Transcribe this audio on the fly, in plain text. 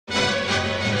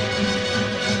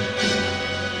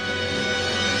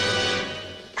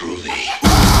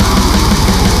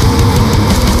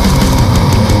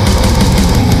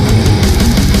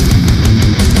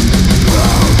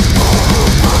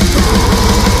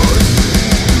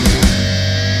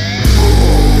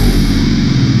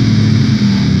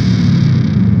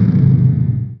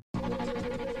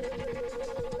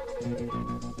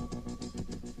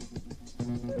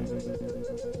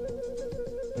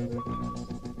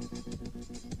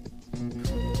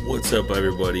What's up,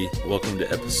 everybody? Welcome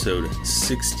to episode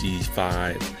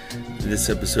 65. In this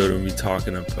episode, we'll be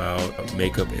talking about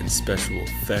makeup and special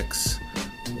effects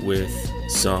with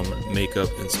some makeup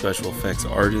and special effects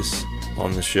artists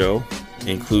on the show,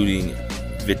 including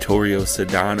Vittorio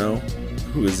Sedano,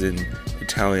 who is an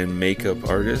Italian makeup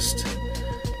artist,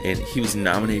 and he was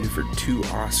nominated for 2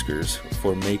 Oscars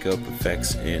for makeup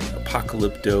effects in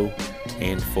Apocalypto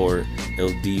and for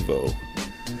Il Divo.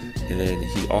 And then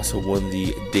he also won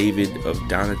the David of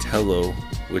Donatello,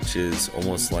 which is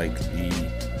almost like the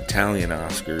Italian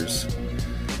Oscars,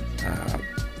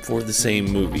 for the same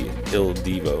movie, Il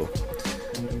Divo,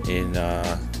 in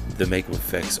the makeup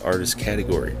effects artist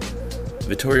category.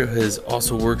 Vittorio has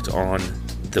also worked on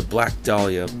The Black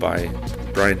Dahlia by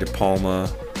Brian De Palma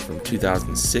from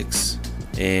 2006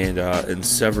 and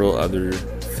several other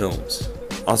films.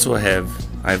 Also, I have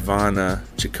Ivana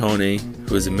Ciccone,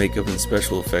 who is a makeup and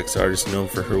special effects artist known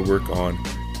for her work on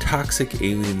Toxic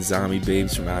Alien Zombie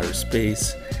Babes from Outer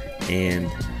Space and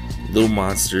Little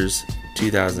Monsters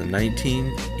 2019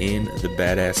 and The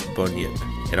Badass Bunyip.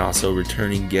 And also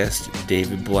returning guest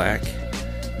David Black,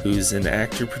 who's an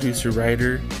actor, producer,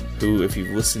 writer, who, if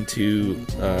you've listened to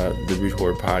the Root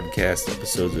Horror podcast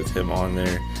episodes with him on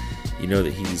there, you know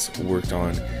that he's worked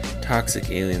on Toxic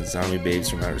Alien Zombie Babes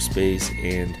from Outer Space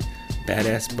and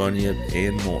Badass Bunyip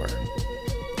and more.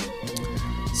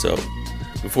 So,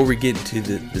 before we get into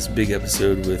this big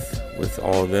episode with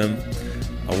all of them,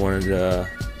 I wanted to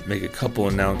make a couple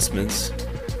announcements.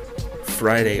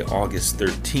 Friday, August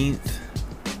 13th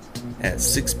at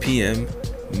 6 p.m.,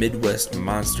 Midwest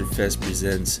Monster Fest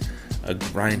presents a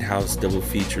Grindhouse double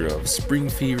feature of Spring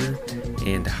Fever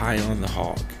and High on the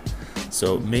Hog.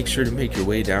 So make sure to make your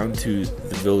way down to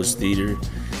the Village Theater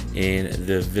in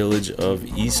the village of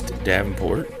East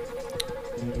Davenport,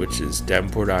 which is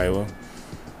Davenport, Iowa,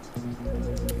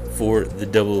 for the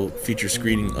double feature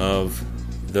screening of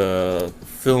the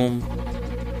film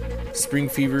Spring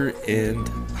Fever and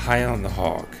High on the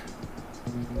Hog.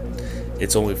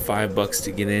 It's only $5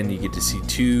 to get in. You get to see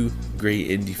 2 great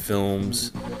indie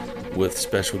films with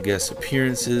special guest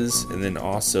appearances, and then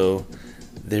also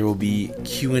there will be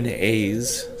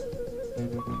Q&As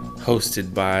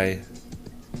hosted by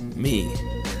me,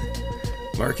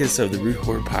 Marcus of the Root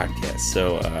Horror podcast.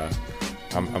 So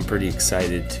I'm pretty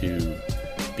excited to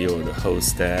be able to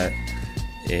host that,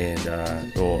 and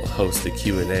we'll host the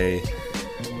Q&A.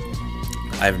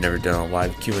 I've never done a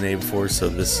live Q&A before, so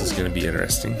this is going to be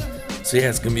interesting. So yeah,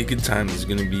 it's going to be a good time. There's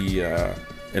going to be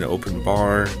an open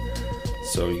bar,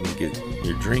 so you can get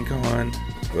your drink on,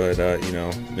 but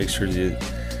make sure that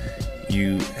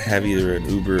you have either an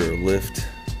Uber or Lyft.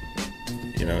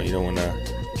 You don't want to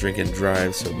drink and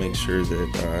drive, so make sure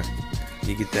that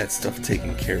you get that stuff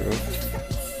taken care of.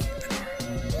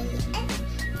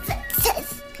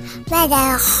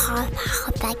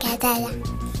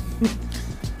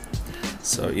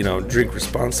 So, drink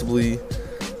responsibly.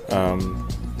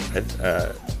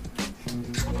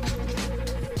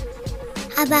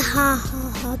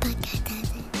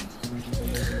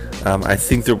 I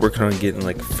think they're working on getting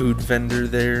like a food vendor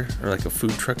there, or like a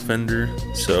food truck vendor.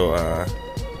 So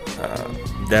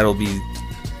that'll be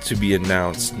to be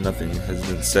announced. Nothing has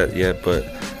been set yet, but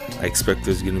I expect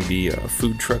there's going to be a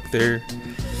food truck there.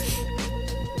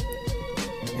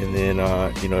 And then,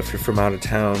 if you're from out of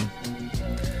town,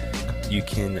 you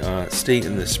can stay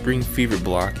in the Spring Fever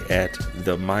block at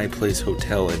the My Place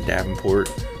Hotel in Davenport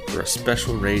for a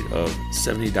special rate of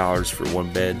 $70 for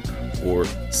 1 bed or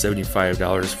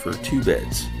 $75 for 2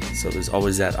 beds. So there's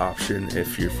always that option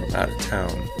if you're from out of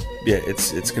town. Yeah,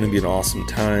 it's going to be an awesome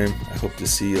time. I hope to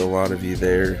see a lot of you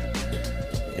there.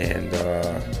 And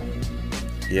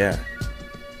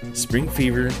Spring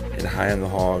Fever and High on the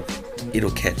Hog,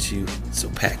 it'll catch you, so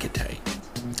pack it tight.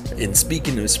 And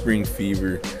speaking of Spring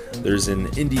Fever, there's an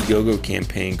Indiegogo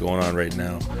campaign going on right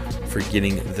now for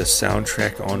getting the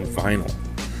soundtrack on vinyl.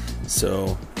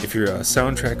 So if you're a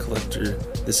soundtrack collector,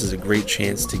 this is a great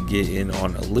chance to get in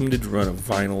on a limited run of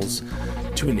vinyls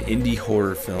to an indie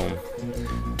horror film.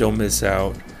 Don't miss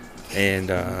out, and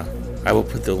I will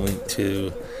put the link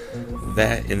to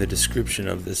that in the description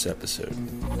of this episode.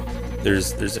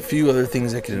 There's a few other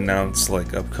things I can announce,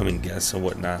 like upcoming guests and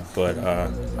whatnot, but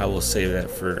I will save that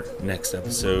for next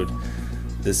episode.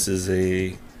 This is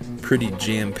a pretty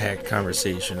jam-packed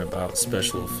conversation about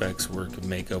special effects work and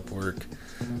makeup work.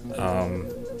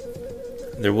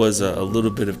 There was a little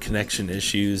bit of connection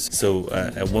issues, so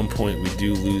at one point we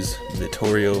do lose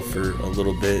Vittorio for a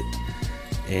little bit,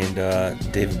 and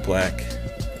David Black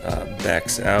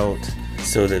backs out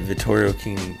so that Vittorio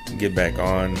can get back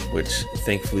on, which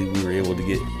thankfully we were able to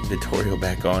get Vittorio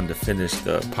back on to finish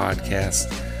the podcast.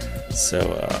 So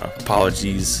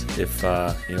apologies if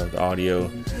the audio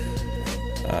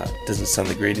doesn't sound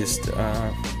the greatest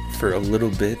for a little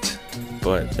bit,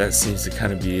 but that seems to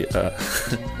kind of be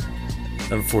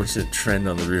unfortunate trend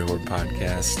on the Real Horde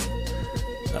podcast.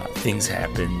 Things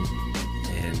happen,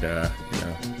 and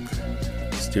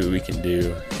just do what we can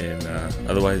do. And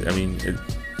otherwise, I mean,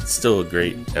 it's still a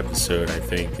great episode, I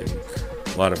think, and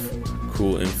a lot of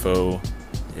cool info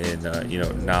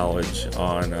and knowledge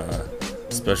on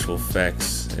special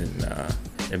effects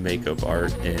and makeup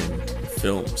art in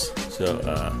films. So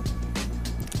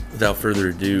without further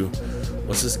ado,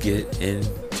 let's just get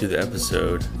into the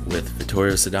episode with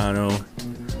Vittorio Sedano,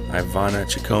 Ivana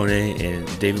Ciccone,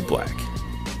 and David Black.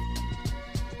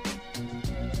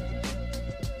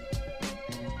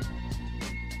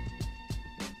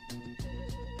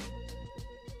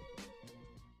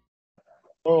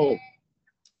 Oh,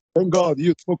 thank God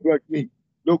you smoke like me.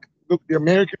 Look, the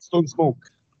Americans don't smoke.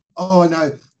 Oh,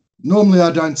 no. Normally I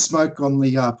don't smoke on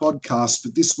the podcast,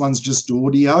 but this one's just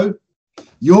audio.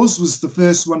 Yours was the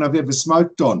first one I've ever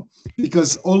smoked on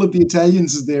because all of the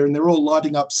Italians are there and they're all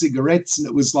lighting up cigarettes, and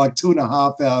it was like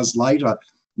 2.5 hours later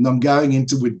and I'm going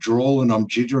into withdrawal and I'm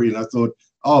jittery, and I thought,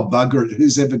 oh, bugger it,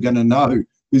 who's ever going to know?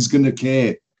 Who's going to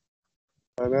care?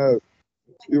 I know.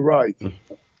 You're right.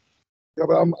 Yeah,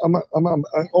 but I'm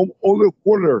only a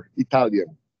quarter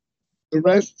Italian. The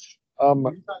rest,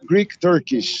 Greek,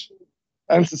 Turkish,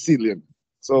 and Sicilian.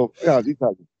 So yeah, the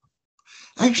Italian.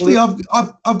 Actually,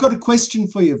 I've got a question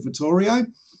for you, Vittorio.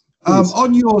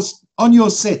 On your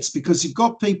sets, because you've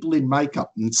got people in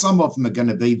makeup, and some of them are going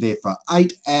to be there for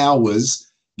 8 hours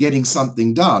getting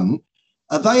something done.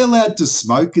 Are they allowed to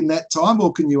smoke in that time,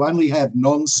 or can you only have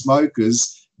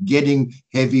non-smokers getting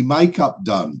heavy makeup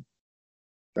done?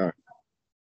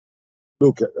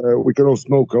 Look, we can all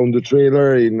smoke on the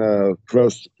trailer in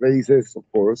closed places, of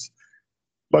course.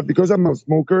 But because I'm a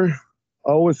smoker,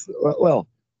 I always,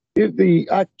 if the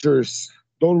actors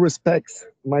don't respect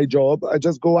my job, I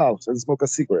just go out and smoke a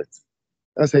cigarette.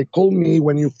 I say, call me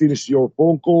when you finish your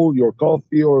phone call, your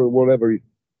coffee, or whatever.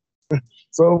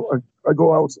 So I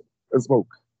go out and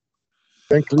smoke.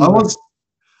 Thankfully,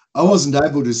 I wasn't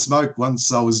able to smoke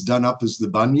once I was done up as the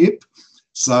bunyip.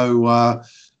 So,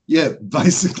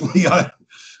 basically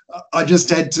I just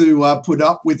had to put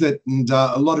up with it. And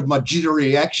a lot of my jittery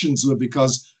reactions were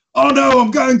because, oh no,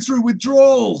 I'm going through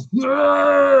withdrawal.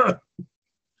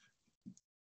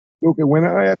 Okay, when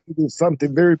I have to do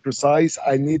something very precise,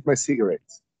 I need my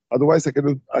cigarettes. Otherwise, I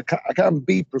can't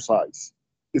be precise.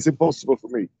 It's impossible for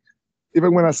me.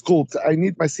 Even when I sculpt, I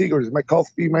need my cigarettes, my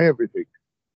coffee, my everything.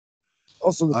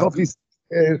 Also, the coffee is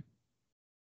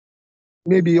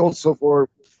maybe also for,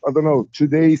 2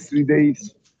 days, 3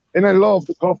 days. And I love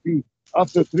the coffee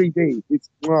after 3 days. It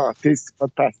tastes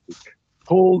fantastic.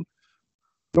 Cold,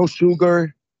 no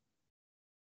sugar.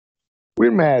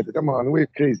 We're mad. Come on, we're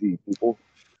crazy people.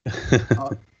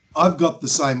 I've got the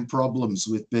same problems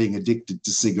with being addicted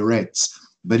to cigarettes,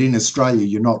 but in Australia,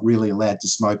 you're not really allowed to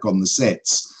smoke on the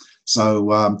sets.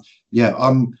 So,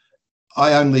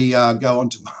 I only go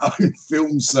onto my own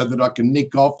films so that I can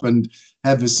nick off and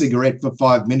have a cigarette for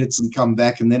 5 minutes and come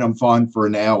back, and then I'm fine for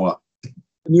an hour.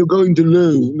 And you're going to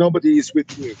Lou. Nobody is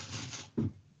with you.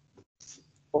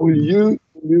 Only you,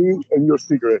 and your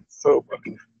cigarettes. So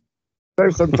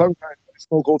sometimes I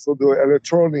smoke also the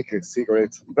electronic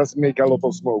cigarettes. It doesn't make a lot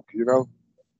of smoke,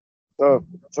 So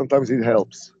sometimes it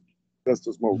helps just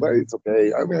to smoke, but it's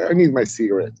okay. I mean, I need my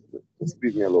cigarette. Just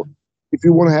leave me alone. If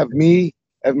you want to have me,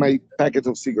 have my packet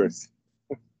of cigarettes.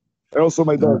 And also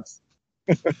my dogs.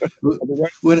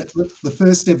 When the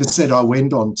first ever set I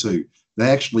went on to, they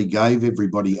actually gave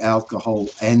everybody alcohol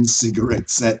and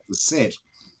cigarettes at the set.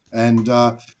 And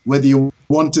whether you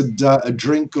wanted a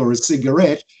drink or a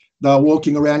cigarette, they were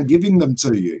walking around giving them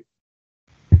to you.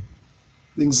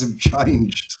 Things have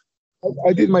changed.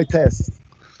 I did my test.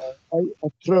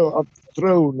 I've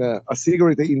thrown a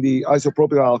cigarette in the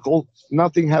isopropyl alcohol.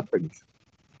 Nothing happened.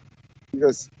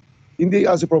 Because in the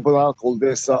isopropyl alcohol,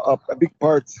 there's a big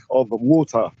part of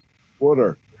water.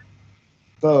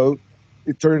 So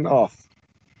it turned off.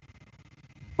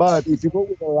 But if you go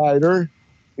with a lighter,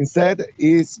 instead,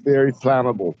 it's very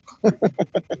flammable.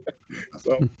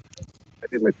 So I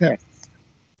did my test.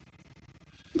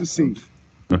 You see.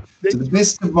 To the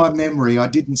best of my memory, I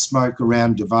didn't smoke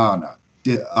around Ivana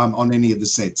on any of the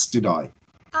sets, did I?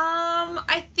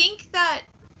 I think that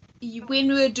when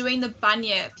we were doing the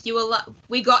bunyip,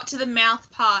 we got to the mouth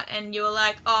part, and you were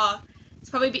like, "Oh, it's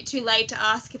probably a bit too late to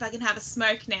ask if I can have a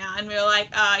smoke now." And we were like,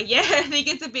 "Yeah, I think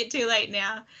it's a bit too late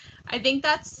now." I think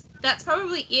that's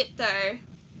probably it though.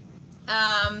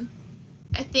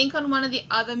 I think on one of the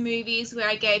other movies where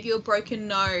I gave you a broken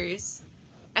nose,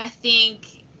 I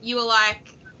think you were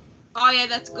like, oh yeah,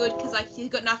 that's good because like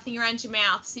you've got nothing around your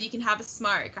mouth, so you can have a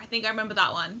smoke. I think I remember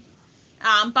that one.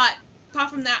 But apart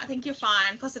from that, I think you're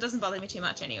fine. Plus, it doesn't bother me too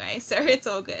much anyway, so it's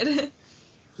all good.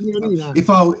 If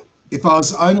I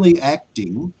was only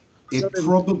acting, it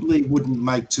probably wouldn't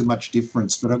make too much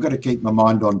difference, but I've got to keep my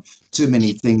mind on too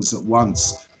many things at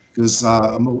once because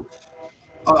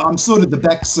I'm sort of the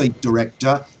backseat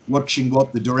director, watching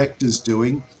what the director's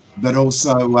doing, but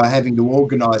also having to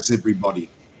organise everybody.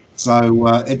 So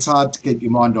it's hard to keep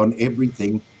your mind on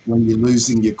everything when you're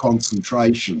losing your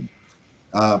concentration.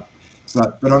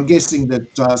 But I'm guessing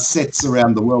that sets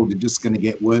around the world are just going to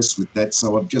get worse with that.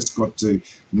 So I've just got to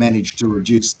manage to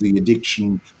reduce the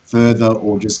addiction further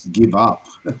or just give up.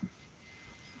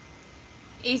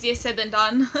 Easier said than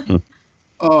done.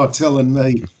 Oh, telling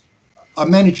me. I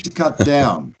managed to cut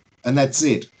down and that's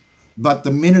it. But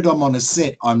the minute I'm on a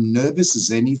set, I'm nervous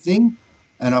as anything.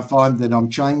 And I find that I'm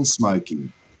chain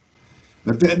smoking.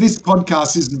 But this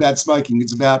podcast isn't about smoking.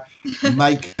 It's about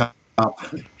makeup.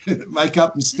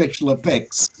 Makeup and special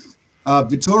effects.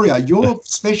 Victoria, your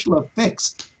special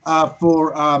effects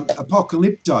for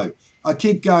Apocalypto, I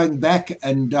keep going back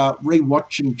and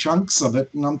re-watching chunks of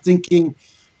it, and I'm thinking,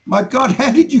 my God,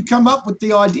 how did you come up with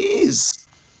the ideas?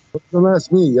 Don't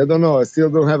ask me. I don't know. I still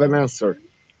don't have an answer.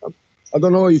 I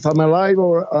don't know if I'm alive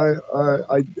or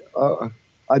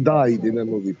I died in the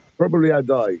movie. Probably I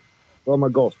died. Oh my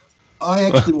God. I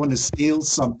actually want to steal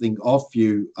something off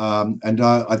you, and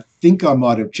I think I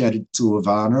might have chatted to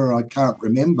Ivana. I can't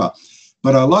remember,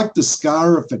 but I like the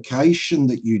scarification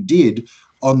that you did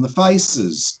on the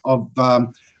faces of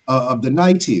the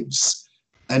natives,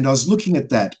 and I was looking at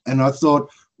that, and I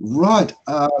thought, right,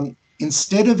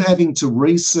 instead of having to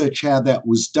research how that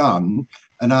was done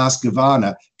and ask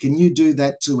Ivana, can you do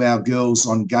that to our girls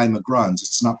on Game of Thrones?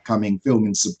 It's an upcoming film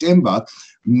in September.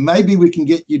 Maybe we can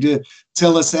get you to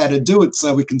tell us how to do it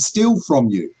so we can steal from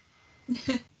you.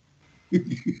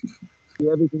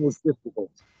 Everything was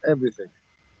difficult. Everything.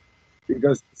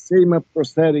 Because same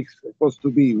prosthetics supposed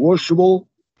to be washable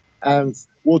and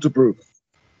waterproof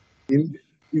in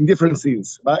different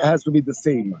scenes, but it has to be the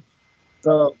same.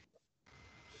 So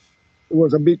it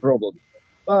was a big problem.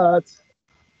 But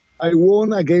I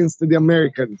won against the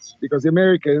Americans because the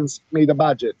Americans made a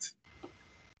budget.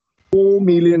 $4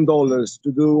 million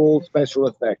to do all special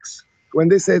effects. When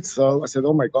they said so, I said,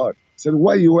 oh my God. I said,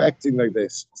 why are you acting like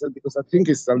this? I said, because I think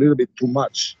it's a little bit too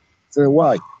much. I said,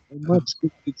 why? How much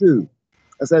could you do?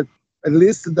 I said, at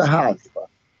least the half.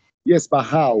 Yes, but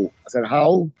how? I said,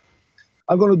 how?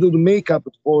 I'm going to do the makeup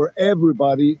for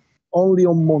everybody only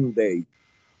on Monday.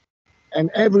 And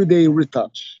every day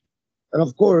retouch. And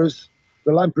of course,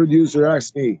 the line producer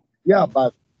asked me, yeah,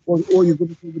 but what are you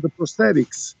going to do with the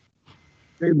prosthetics?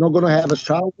 They're not going to have a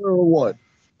shower or what?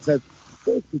 I said, of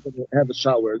course they're going to have a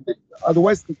shower.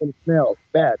 Otherwise, they're going to smell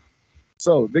bad.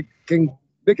 So they can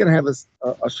have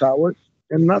a shower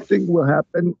and nothing will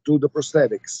happen to the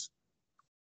prosthetics.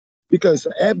 Because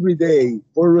every day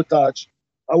for retouch,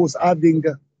 I was adding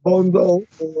Bondo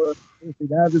or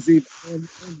adhesive.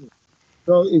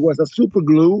 So it was a super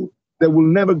glue that will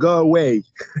never go away.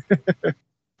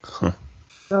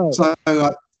 No. So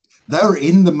they were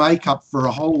in the makeup for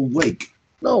a whole week.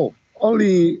 No,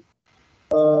 only,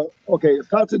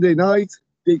 Saturday night,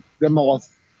 take them off.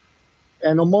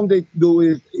 And on Monday, do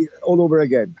it all over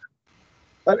again.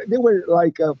 But there were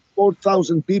like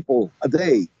 4,000 people a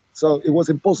day. So it was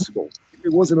impossible. If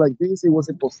it wasn't like this, it was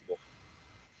impossible.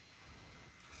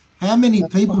 How many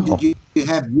people did you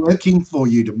have working for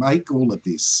you to make all of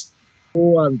this?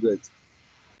 400.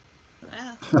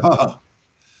 Wow.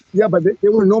 Yeah, but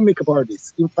there were no makeup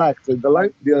artists. In fact,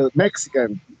 the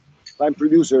Mexican line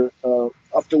producer,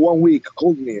 after 1 week,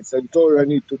 called me and said, Victoria, I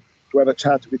need to have a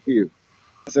chat with you.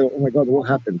 I said, oh my God, what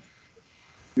happened?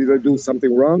 Did I do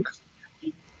something wrong?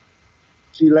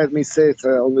 She let me sit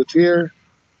on the chair.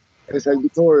 And I said,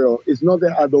 Victoria, it's not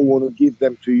that I don't want to give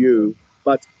them to you,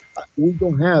 but we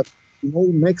don't have in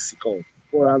all Mexico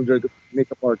 400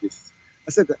 makeup artists.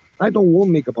 I said, I don't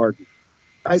want makeup artists.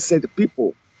 I said,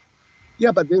 people.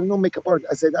 Yeah, but there's no makeup art.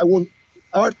 I said, I want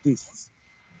artists,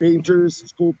 painters,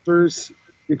 sculptors,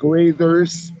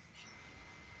 decorators.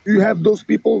 Do you have those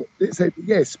people? They said,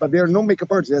 yes, but there are no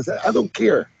makeup artists. I said, I don't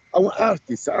care. I want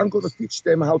artists. I'm going to teach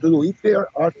them how to do it. If they are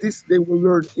artists, they will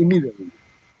learn immediately.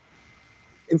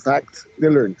 In fact, they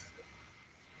learned.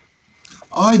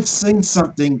 I've seen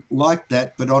something like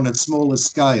that, but on a smaller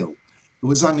scale. It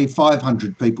was only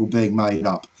 500 people being made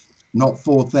up, not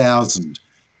 4,000.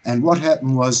 And what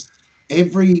happened was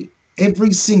every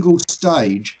single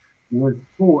stage was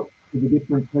fought to the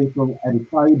different people at a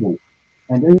table.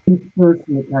 And each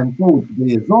person that came forward to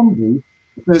be a zombie,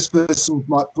 the first person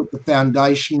might put the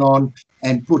foundation on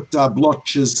and put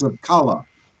blotches of colour.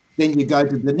 Then you go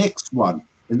to the next one,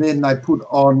 and then they put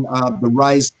on the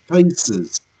raised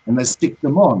pieces and they stick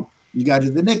them on. You go to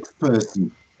the next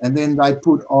person, and then they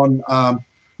put on,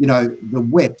 the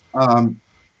wet,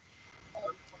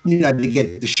 to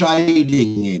get the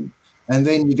shading in. And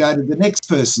then you go to the next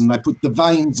person, they put the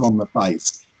veins on the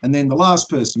face. And then the last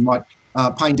person might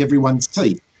paint everyone's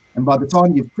teeth. And by the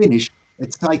time you've finished,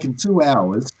 it's taken 2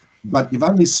 hours, but you've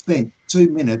only spent 2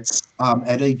 minutes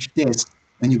at each desk,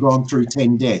 and you've gone through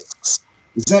 10 desks.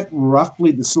 Is that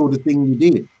roughly the sort of thing you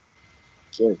did?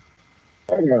 Sure.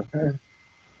 Anyway,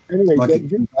 Like a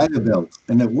conveyor belt,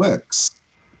 and it works.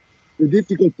 the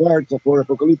difficult part for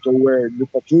Apocalypto were the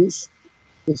tattoos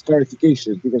and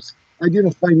scarification, because I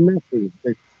didn't find nothing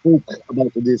that spoke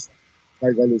about this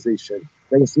vitalization.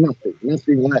 There was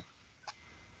nothing left.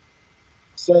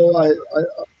 So I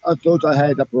thought I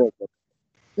had a problem.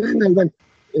 Then I went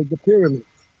to the pyramids,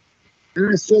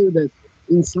 and I saw that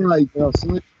inside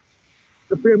the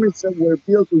pyramids were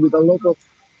built with a lot of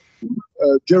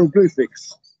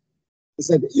hieroglyphics. I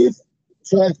said,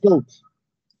 I thought,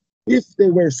 if they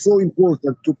were so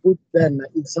important to put them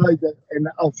inside and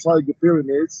outside the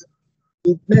pyramids,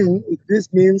 this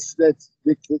means that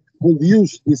they could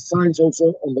use these signs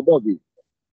also on the body.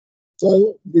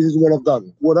 So this is what I've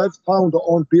done. What I've found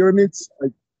on pyramids, I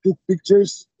took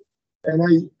pictures,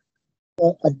 and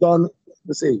I've done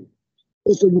the same.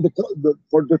 Also with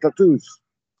for the tattoos,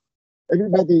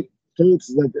 everybody thinks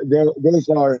that those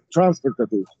are transfer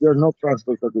tattoos. They are not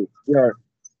transfer tattoos. They are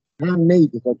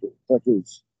handmade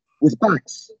tattoos with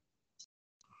packs.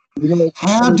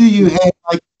 How do you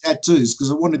make tattoos? Because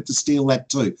I wanted to steal that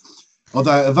too.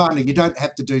 Although, Ivana, you don't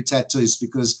have to do tattoos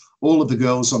because all of the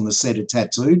girls on the set are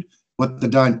tattooed. What they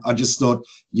don't, I just thought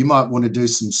you might want to do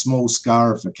some small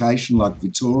scarification like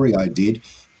Vittorio did,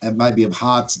 and maybe of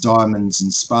hearts, diamonds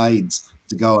and spades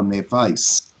to go on their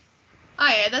face. Oh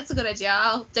yeah, that's a good idea.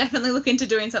 I'll definitely look into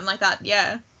doing something like that.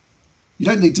 Yeah. You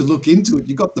don't need to look into it.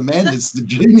 You got the man that's the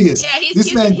genius. Yeah,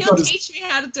 he'll teach me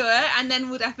how to do it, and then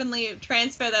we'll definitely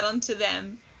transfer that onto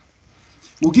them.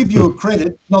 We'll give you a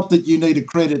credit. Not that you need a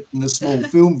credit in a small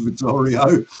film,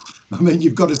 Vittorio. I mean,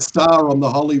 you've got a star on the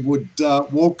Hollywood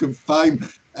Walk of Fame,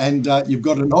 and you've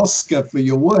got an Oscar for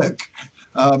your work.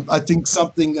 I think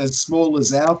something as small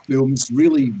as our films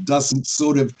really doesn't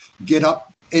sort of get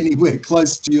up anywhere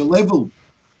close to your level.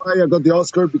 I got the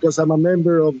Oscar because I'm a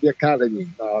member of the Academy.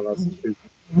 Look,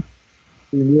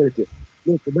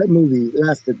 that movie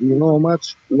lasted, you know how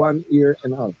much? 1 year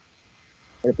and a half.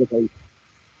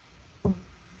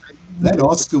 That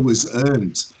Oscar was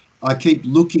earned. I keep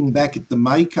looking back at the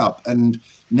makeup, and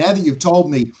now that you've told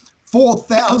me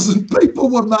 4,000 people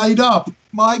were made up,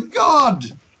 my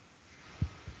God!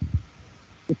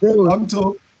 I'm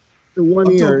talking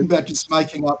about just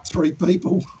making up 3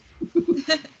 people.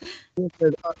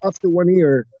 After 1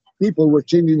 year, people were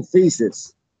changing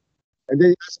faces, and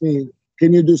they asked me,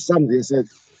 "Can you do something?" I said,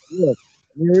 "Look,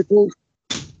 miracle,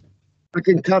 I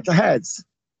can cut the heads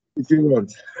if you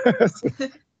want."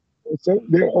 So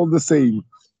they're all the same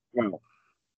now.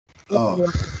 Oh.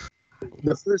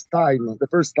 The first time,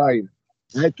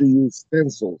 I had to use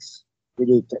stencils to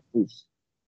do tattoos.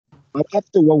 But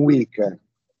after 1 week,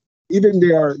 even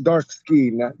they are dark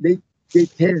skin, they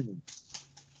tan.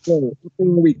 So after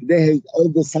 1 week, they had all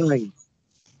the signs.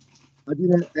 I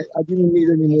didn't need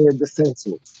any more of the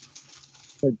stencils.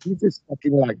 But this is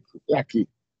fucking lucky.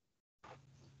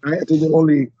 I had to do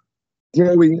only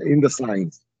drawing in the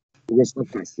signs. It was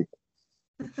fantastic.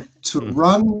 To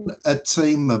run a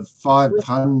team of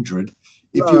 500,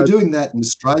 if you're doing that in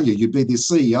Australia, you'd be the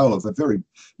CEO of a very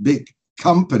big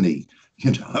company,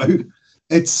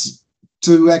 It's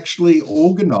to actually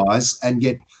organise and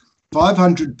get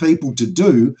 500 people to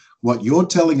do what you're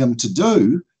telling them to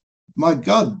do. My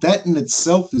God, that in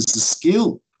itself is a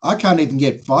skill. I can't even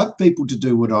get 5 people to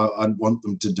do what I want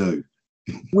them to do.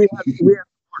 We have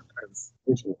departments.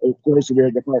 Of course, we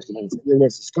have departments. There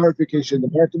was scarification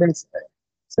departments,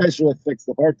 special effects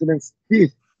departments,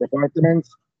 teeth departments,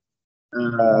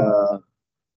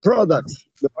 products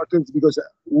departments, because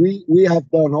we have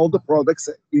done all the products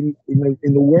in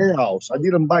the warehouse. I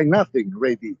didn't buy nothing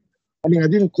ready. I mean, I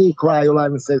didn't call Cryolan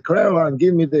and say, "Cryolan,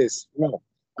 give me this." No,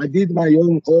 I did my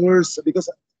own colors because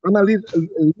I'm a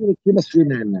little chemistry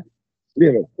man,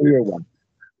 little one.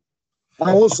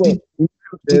 I also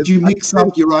did you mix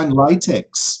up your own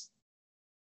latex?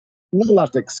 No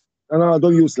latex. No, I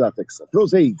don't use latex.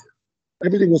 Prozaid.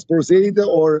 Everything was Prozaid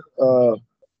or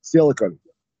silicone.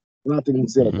 Nothing in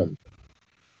silicone.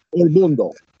 or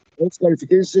Bondo. Those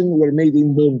clarifications were made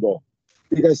in Bondo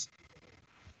because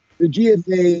the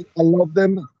GFA, I love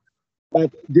them,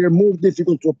 but they're more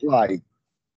difficult to apply.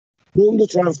 Bondo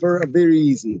transfer are very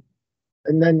easy,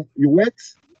 and then you wet,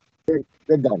 they're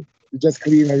done. You just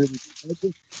clean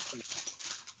everything.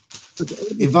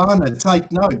 Ivana,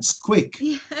 take notes, quick.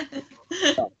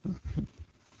 Yeah.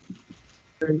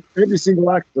 And every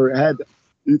single actor had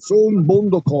its own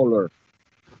Bondo color.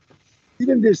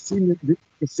 Even their skin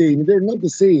the same, they're not the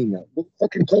same. The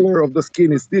fucking color of the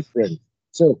skin is different.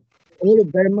 So all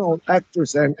of them, all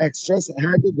actors and extras,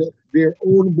 had their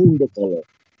own Bondo color.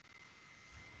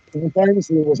 Sometimes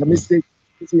there was a mistake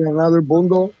using another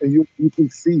Bondo, and you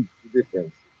could see the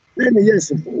difference. Then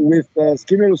yes, with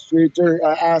Skin Illustrator,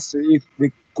 I asked if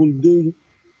they could do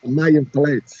Mayan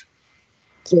palettes.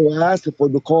 So I asked for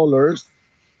the colors,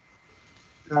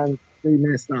 and they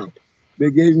messed up. They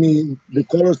gave me the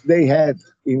colors they had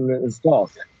in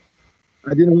stock.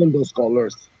 I didn't want those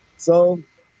colors, so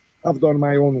I've done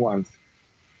my own ones.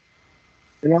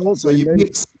 And I also So you invented,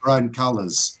 mix your own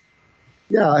colours.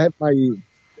 yeah, I have my,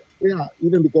 yeah,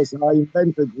 even because I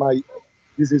invented my,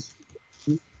 this is,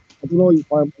 I don't know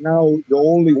if I'm now the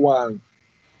only one,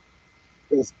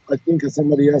 because I think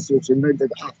somebody else was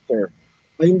invented after.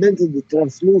 I invented the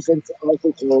translucent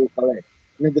alcohol palette.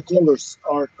 I mean, the colors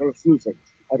are translucent,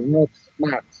 are not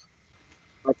matte,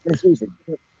 are translucent,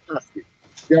 they're plastic.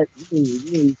 They're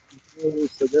really, really,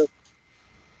 so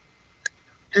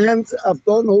and I've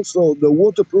done also the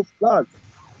waterproof blood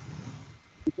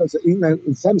because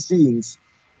in some scenes,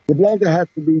 the blood had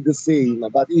to be the same,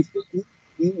 but if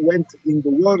he went in the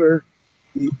water,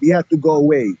 he had to go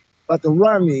away. But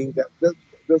running, the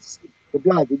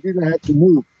blood, it didn't have to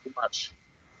move too much.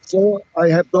 So I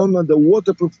have done the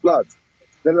waterproof blood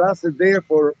that lasted there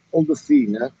for all the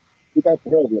scene without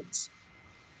problems.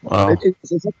 Wow.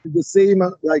 It's exactly the same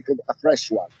like a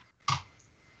fresh one.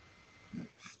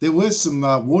 There were some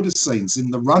water scenes in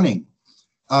the running.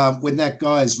 When that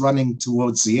guy is running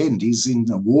towards the end, he's in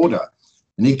the water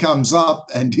and he comes up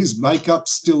and his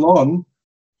makeup's still on.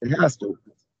 It has to.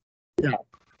 Yeah.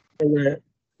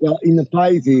 Well, in the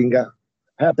fighting,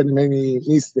 happened many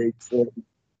mistakes. I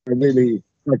really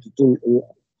had to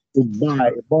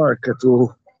bark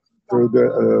to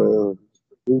the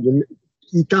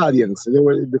Italians.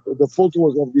 The fault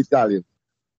was of the Italians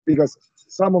because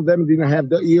some of them didn't have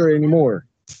the ear anymore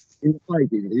in the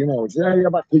fighting. You know, yeah,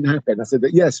 but it could happen. I said,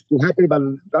 yes, it could happen, but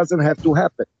it doesn't have to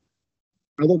happen.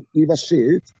 I don't give a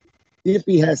shit. If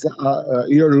he has a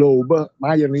earlobe,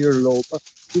 Mayan earlobe,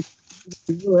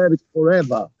 he will have it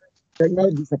forever. Can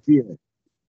not disappear.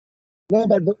 No,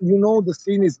 but you know the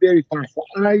scene is very fast.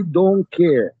 I don't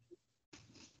care.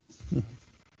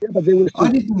 Yeah, but they will.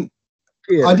 I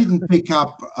didn't pick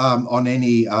up on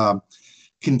any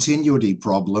continuity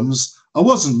problems. I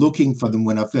wasn't looking for them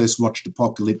when I first watched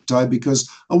Apocalypto because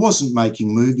I wasn't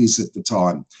making movies at the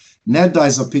time.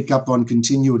 Nowadays, I pick up on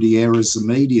continuity errors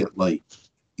immediately,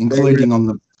 including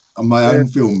on my own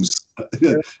films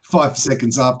 5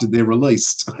 seconds after they're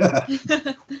released.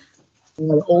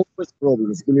 There are always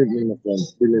problems, believe me, my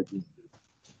friends, believe me.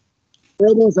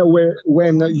 Problems are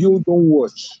when you don't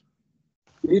watch.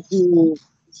 If you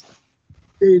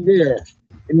stay there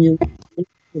and you don't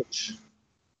watch,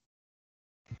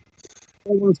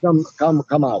 problems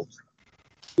come out.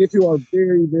 If you are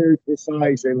very, very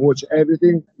precise and watch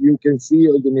everything, you can see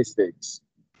all the mistakes.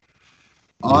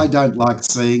 I don't like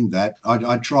seeing that.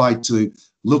 I try to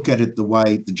look at it the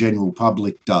way the general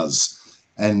public does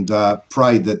and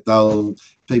pray that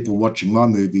people watching my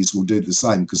movies will do the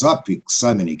same, because I pick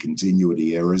so many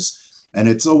continuity errors and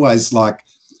it's always like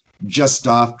just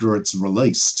after it's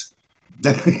released.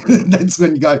 That's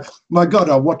when you go, my God,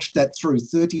 I watched that through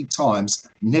 30 times,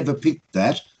 never picked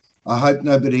that. I hope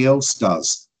nobody else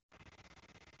does.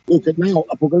 Look, now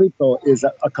Apocalypto is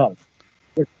a cult.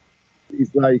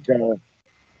 It's like, I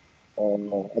don't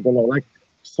know, like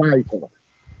Psycho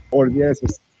or yes,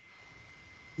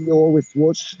 you always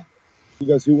watch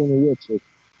because you want to watch it.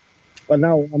 But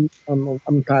now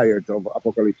I'm tired of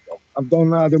Apocalypto. I've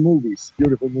done other movies,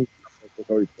 beautiful movies of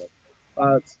Apocalypto.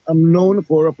 But I'm known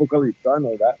for Apocalypto. I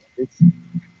know that.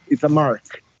 It's a mark.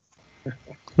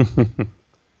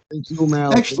 Thank you,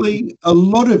 Mel. Actually, a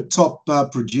lot of top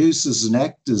producers and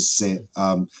actors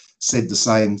said the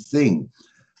same thing.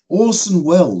 Orson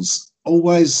Welles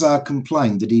always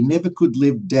complained that he never could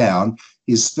live down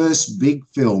his first big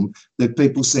film that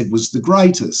people said was the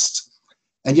greatest.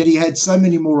 And yet he had so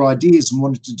many more ideas and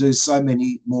wanted to do so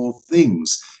many more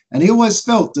things. And he always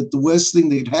felt that the worst thing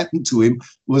that had happened to him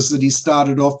was that he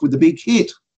started off with a big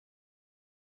hit.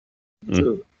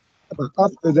 True. But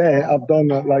after that, I've done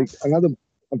like another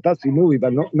fantastic movie,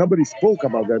 but nobody spoke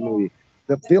about that movie.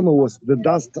 The film was The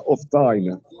Dust of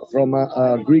Time from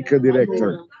a Greek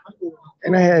director.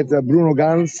 And I had Bruno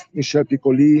Ganz, Michel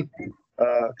Piccoli,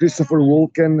 Christopher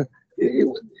Walken.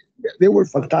 They were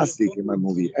fantastic in my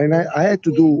movie. And I had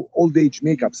to do old age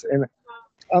makeups. And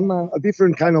I'm a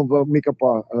different kind of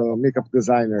makeup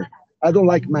designer. I don't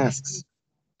like masks.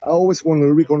 I always want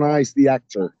to recognize the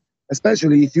actor,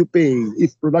 especially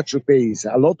if production pays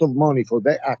a lot of money for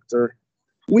that actor,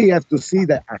 we have to see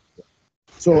the actor.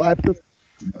 So I have to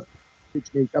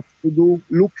makeup to do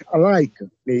look alike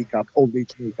makeup, old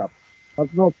age makeup,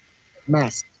 but not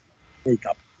mask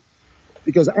makeup.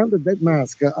 Because under that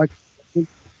mask, I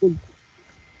could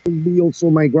be also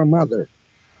my grandmother.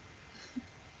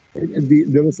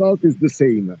 The result is the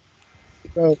same.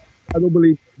 So I don't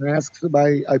believe masks, but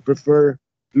I prefer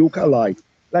look alike.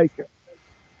 Like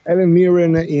Helen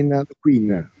Mirren in The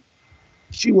Queen.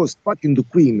 She was fucking the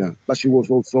Queen, but she was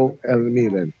also Helen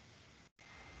Mirren.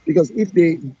 Because if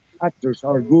the actors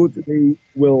are good, they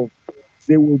will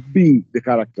be the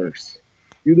characters.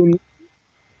 You don't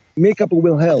makeup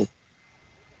will help,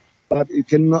 but it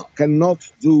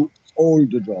cannot do all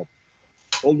the job.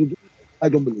 I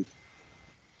don't believe.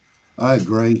 I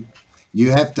agree.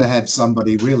 You have to have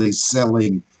somebody really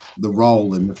selling the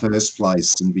role in the first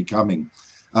place and becoming.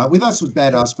 With us with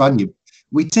Badass Bunyip,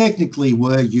 we technically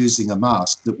were using a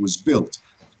mask that was built,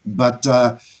 but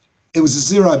it was a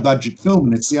zero budget film,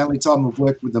 and it's the only time I've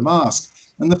worked with a mask.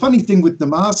 And the funny thing with the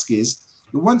mask is,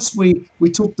 once we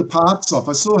took the parts off,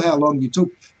 I saw how long you took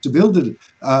to build it,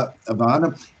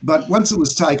 Ivana, but once it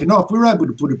was taken off, we were able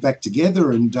to put it back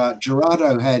together, and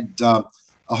Gerardo had a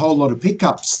whole lot of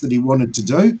pickups that he wanted to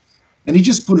do, and he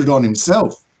just put it on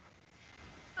himself.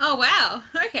 Oh, wow.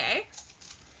 Okay.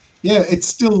 Yeah, it's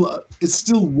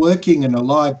still working and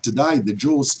alive today. The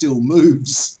jaw still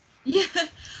moves. Yeah.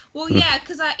 Well, yeah,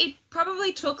 because it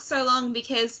probably took so long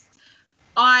because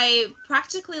I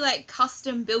practically like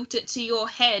custom built it to your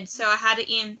head. So I had it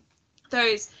in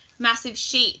those massive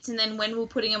sheets, and then when we were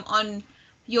putting them on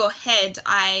your head,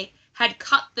 I had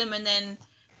cut them and then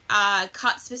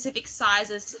cut specific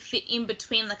sizes to fit in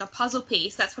between like a puzzle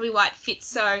piece. That's probably why it fits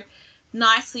so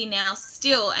nicely now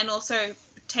still, and also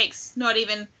takes not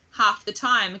even half the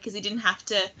time because he didn't have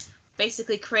to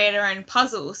basically create our own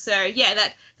puzzle. So yeah,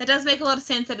 that does make a lot of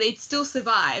sense that it still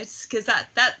survives, because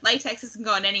that latex isn't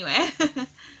going anywhere.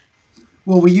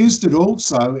 Well, we used it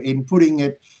also in putting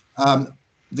it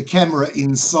the camera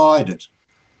inside it,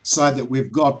 so that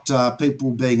we've got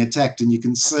people being attacked and you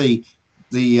can see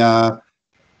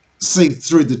see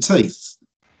through the teeth.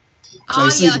 So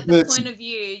yeah, like the point of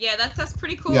view. Yeah, that's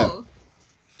pretty cool.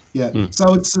 Yeah.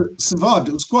 So it's survived.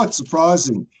 It was quite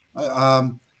surprising.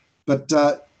 But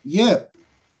yeah,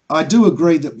 I do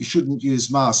agree that we shouldn't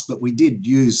use masks, but we did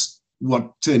use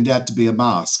what turned out to be a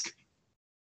mask.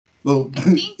 Well,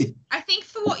 I think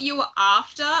for what you were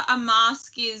after, a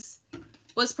mask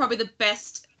was probably the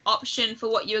best option for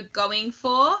what you were going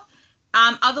for.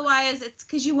 Otherwise, it's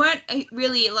because you weren't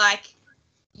really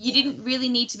you didn't really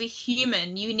need to be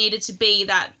human. You needed to be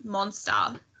that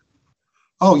monster.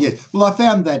 Oh, yeah. Well, I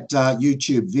found that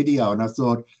YouTube video and I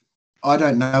thought, I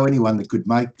don't know anyone that could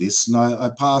make this. And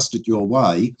I passed it your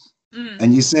way.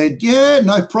 And you said, yeah,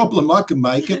 no problem, I can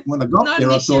make it. When I got there,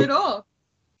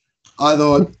 I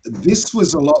thought this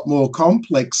was a lot more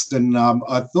complex than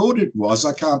I thought it was.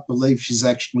 I can't believe she's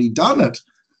actually done it.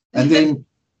 And then,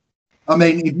 I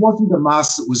mean, it wasn't a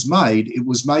mask that was made. It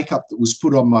was makeup that was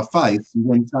put on my face and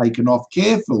then taken off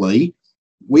carefully.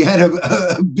 We had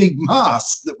a big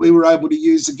mask that we were able to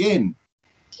use again.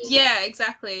 Yeah,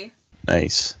 exactly.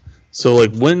 Nice. So,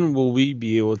 like, when will we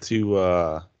be able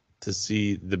to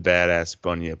see the Badass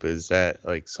Bunyip? Is that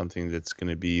like something that's going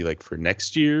to be like for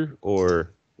next year,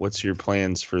 or what's your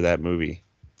plans for that movie?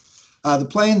 The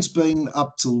plan's been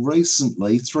up till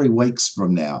recently, 3 weeks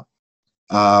from now.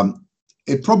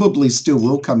 It probably still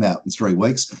will come out in 3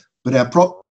 weeks, but our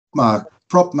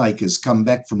prop makers come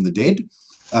back from the dead.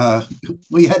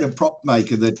 We had a prop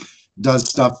maker that does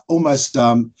stuff almost,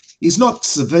 he's not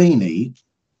Savini,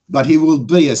 but he will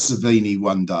be a Savini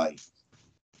one day.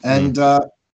 And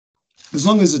as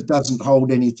long as it doesn't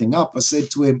hold anything up, I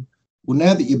said to him, well,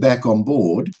 now that you're back on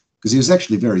board, because he was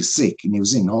actually very sick and he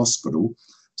was in hospital,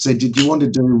 said, did you want to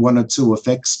do 1 or 2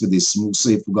 effects for this? And we'll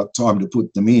see if we've got time to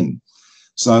put them in.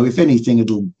 So if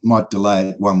anything, might delay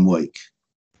it 1 week.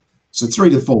 So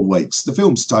 3 to 4 weeks. The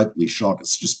film's totally shot.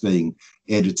 It's just being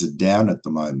edited down at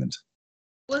the moment.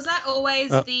 Was that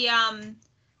always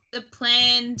the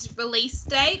planned release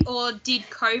date, or did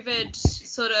COVID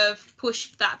sort of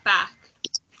push that back?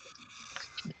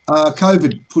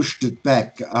 COVID pushed it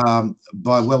back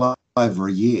by well over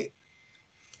a year.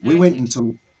 We went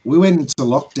into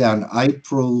lockdown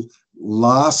April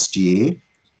last year,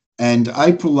 and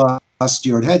April last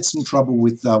year I'd had some trouble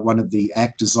with one of the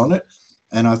actors on it,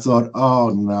 and I thought, oh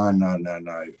no,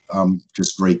 I'm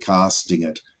just recasting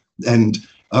it, and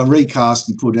I recast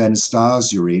and put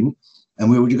Anastasia in, and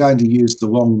we were going to use the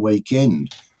long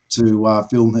weekend to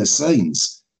film her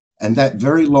scenes, and that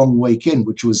very long weekend,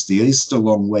 which was the Easter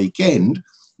long weekend,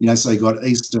 so you got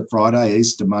Easter Friday,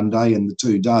 Easter Monday, and the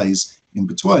 2 days in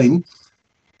between.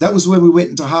 That was when we went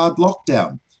into hard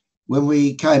lockdown. When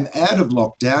we came out of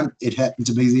lockdown, it happened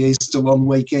to be the Easter long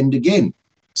weekend again.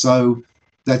 So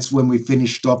that's when we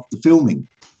finished off the filming.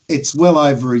 It's well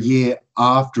over a year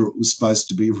after it was supposed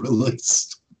to be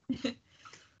released.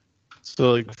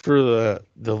 So, like, for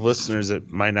the listeners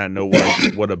that might not know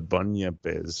what a bunyip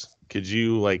is, could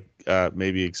you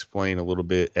maybe explain a little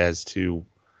bit as to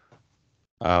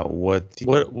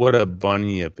what a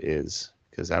bunyip is?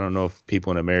 Because I don't know if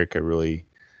people in America really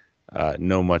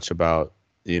know much about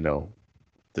the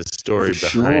story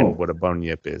behind what a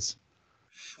bunyip is.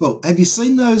 Well, have you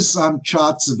seen those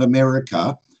charts of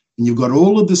America? And you've got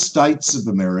all of the states of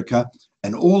America,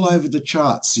 and all over the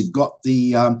charts you've got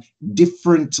the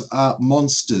different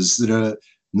monsters that are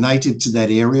native to that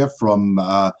area, from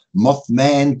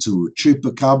Mothman to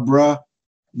Chupacabra.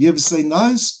 You ever seen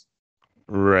those?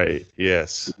 Right.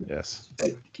 Yes.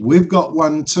 We've got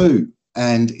one too,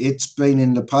 and it's been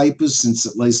in the papers since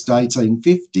at least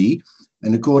 1850,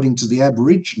 and according to the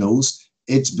Aboriginals,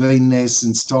 it's been there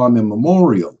since time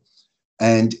immemorial.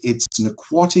 And it's an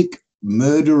aquatic,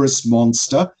 murderous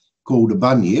monster called a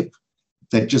bunyip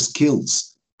that just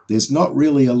kills. There's not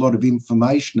really a lot of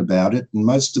information about it, and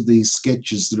most of these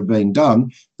sketches that have been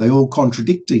done, they all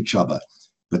contradict each other.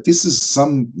 But this is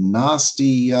some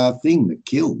nasty thing that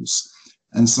kills.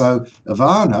 And so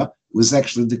Ivana was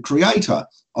actually the creator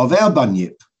of our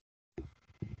bunyip.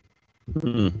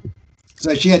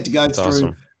 So she had to go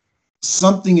through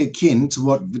something akin to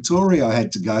what Vittorio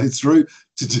had to go through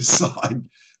to decide,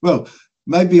 well,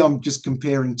 maybe I'm just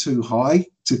comparing too high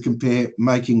to compare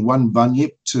making one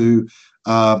bunyip to,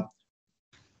 what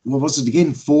was it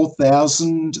again,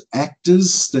 4,000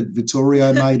 actors that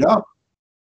Vittorio made up.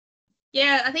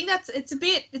 Yeah, I think it's a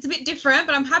bit different,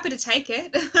 but I'm happy to take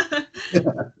it.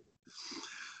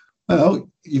 Well,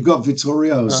 you've got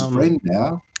Vittorio as a friend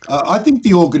now. I think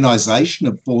the organisation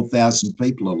of 4,000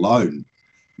 people alone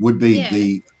would be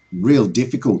the real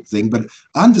difficult thing. But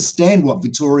I understand what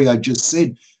Vittorio just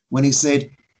said when he said,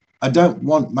 I don't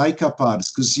want makeup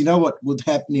artists, because you know what would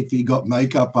happen if he got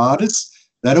makeup artists?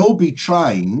 They'd all be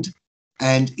trained,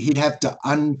 and he'd have to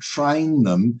untrain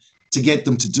them to get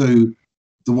them to do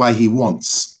the way he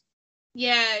wants.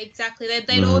 Yeah, exactly.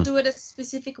 They'd all do it a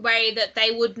specific way that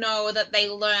they would know, or that they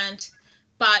learned.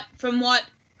 But from what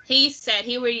he said,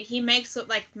 he makes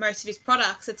like most of his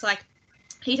products, it's like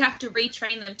he'd have to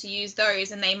retrain them to use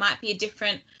those, and they might be a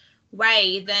different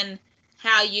way than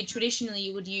how you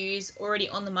traditionally would use already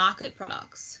on the market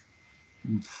products.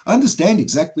 I understand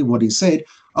exactly what he said.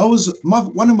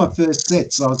 One of my first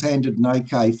sets, I was handed an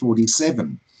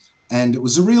AK-47, and it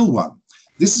was a real one.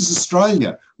 This is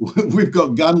Australia. We've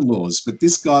got gun laws, but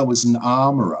this guy was an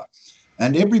armourer,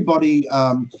 and everybody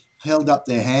held up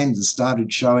their hands and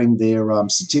started showing their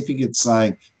certificates,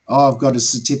 saying, oh, I've got a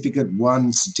certificate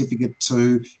 1, certificate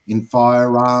 2 in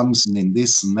firearms and in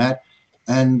this and that.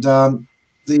 And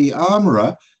the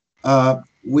armourer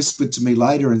whispered to me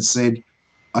later and said,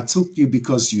 I took you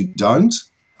because you don't.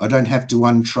 I don't have to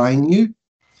untrain you.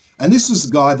 And this was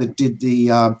the guy that did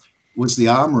was the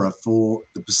armourer for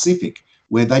the Pacific,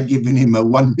 where they'd given him a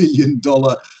 $1 million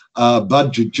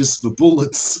budget just for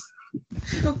bullets.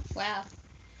 Wow.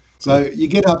 So you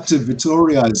get up to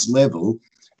Vittorio's level,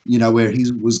 where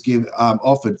he was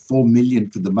offered $4 million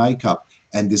for the makeup,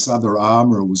 and this other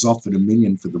armourer was offered $1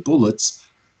 million for the bullets.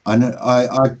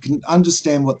 I can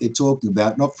understand what they're talking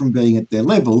about, not from being at their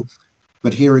level,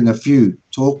 but hearing a few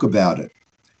talk about it.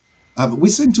 But we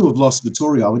seem to have lost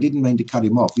Vittorio. I didn't mean to cut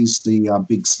him off. He's the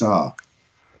big star.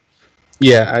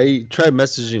 Yeah, I tried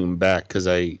messaging him back because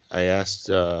I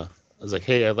asked, I was like,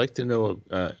 hey, I'd like to know,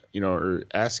 or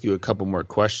ask you a couple more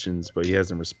questions, but he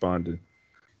hasn't responded.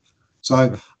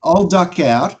 So I'll duck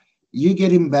out. You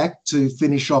get him back to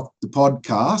finish off the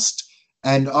podcast.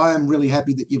 And I am really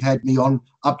happy that you've had me on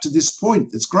up to this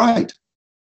point. It's great.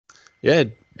 Yeah,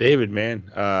 David, man.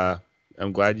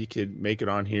 I'm glad you could make it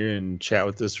on here and chat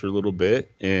with us for a little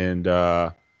bit. And,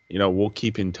 we'll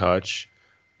keep in touch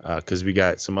because we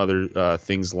got some other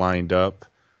things lined up.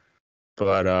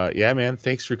 But, yeah, man,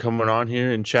 thanks for coming on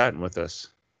here and chatting with us.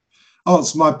 Oh,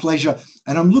 it's my pleasure.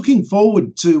 And I'm looking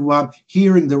forward to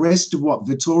hearing the rest of what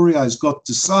Vittorio's got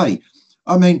to say.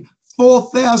 I mean,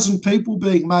 4,000 people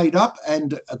being made up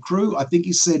and a crew, I think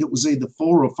he said it was either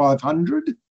 400 or 500. I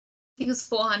think it was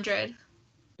 400.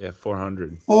 Yeah,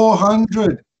 400.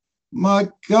 400. My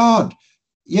God.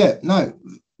 Yeah, no,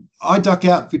 I duck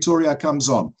out, Vittorio comes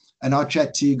on, and I'll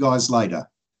chat to you guys later.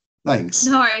 Thanks.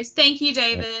 No worries. Thank you,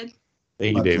 David.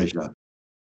 Thank My you, David. pleasure.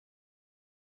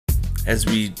 As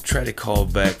we try to call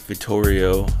back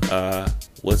Vittorio,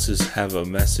 let's just have a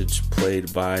message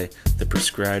played by the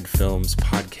Prescribed Films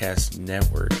Podcast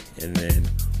Network, and then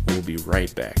we'll be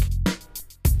right back.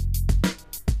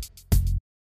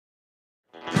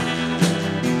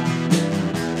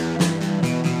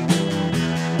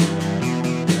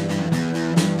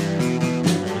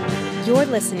 You're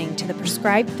listening to the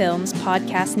Prescribed Films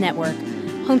Podcast Network,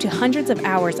 home to hundreds of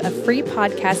hours of free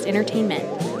podcast entertainment.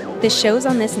 The shows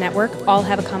on this network all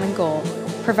have a common goal,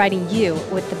 providing you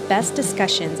with the best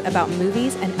discussions about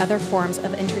movies and other forms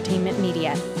of entertainment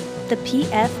media. The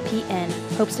PFPN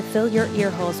hopes to fill your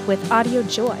earholes with audio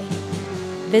joy.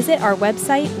 Visit our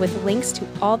website with links to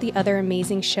all the other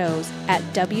amazing shows at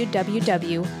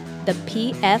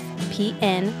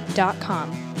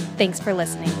www.thepfpn.com. Thanks for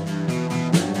listening.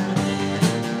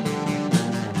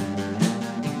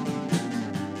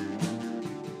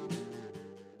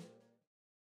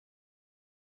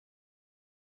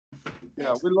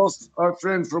 Yeah, we lost our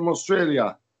friend from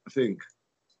Australia, I think.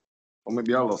 Or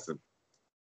maybe I lost him.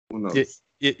 Who knows?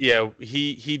 Yeah,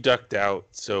 he ducked out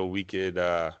so we could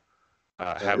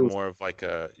have more of like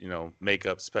a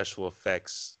makeup special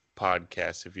effects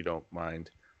podcast, if you don't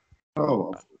mind.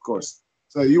 Oh, of course.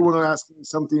 So you want to ask me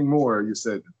something more? You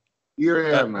said, "Here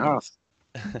I am."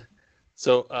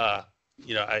 So I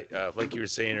like you were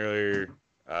saying earlier,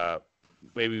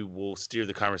 maybe we'll steer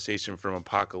the conversation from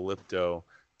Apocalypto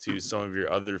to some of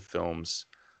your other films.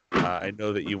 I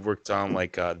know that you've worked on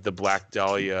like The Black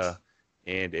Dahlia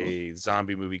and a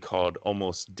zombie movie called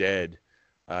Almost Dead.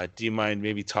 Do you mind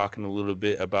maybe talking a little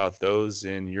bit about those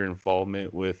and your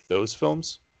involvement with those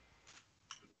films?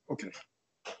 Okay.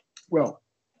 Well,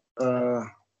 the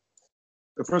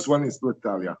first one is Black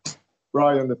Dahlia.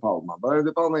 Brian De Palma. Brian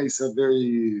De Palma is a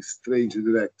very strange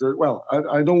director. Well,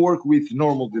 I don't work with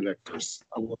normal directors.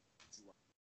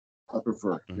 I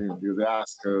prefer. They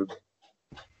ask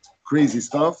crazy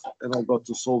stuff, and I got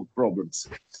to solve problems.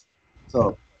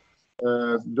 So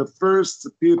the first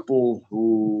people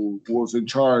who was in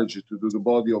charge to do the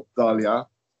body of Dahlia,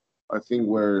 I think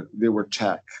they were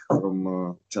Czech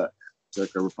from Czech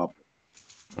Republic.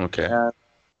 Okay. And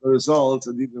the result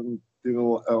the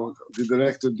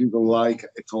director didn't like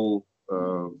at all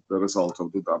the result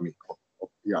of the dummy, of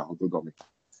the dummy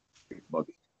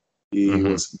body. He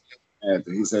was mad.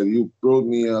 He said, "You brought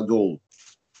me a doll.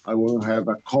 I want to have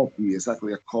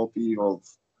exactly a copy of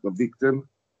the victim.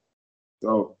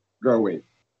 So go away."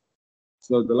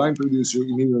 So the line producer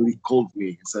immediately called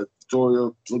me. He said,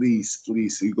 "Vittorio, please,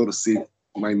 you got to see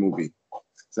my movie." I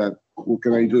said, "What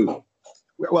can I do?"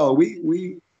 Well,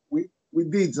 we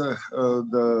did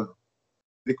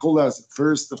they called us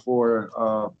first for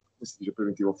a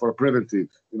preventive,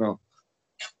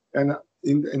 and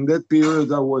in that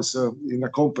period I was in a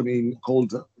company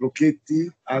called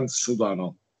Rocchetti and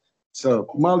Sodano. So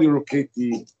Mario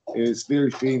Rocchetti is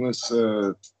very famous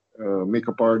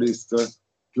makeup artist.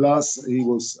 Plus he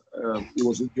was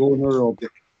the owner of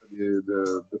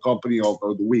the company of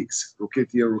the wigs,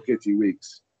 Rocchetti and Rocchetti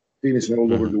wigs, famous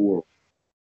all over the world.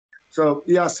 So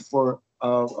he asked for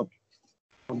a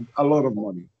lot of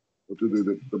money to do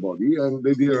the body, and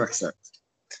they didn't accept.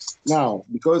 Now,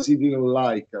 because he didn't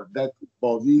like that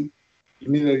body,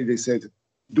 immediately they said,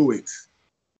 "Do it.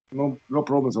 No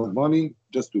problems of money,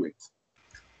 just do it."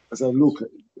 I said, "Look,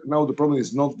 now the problem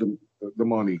is not the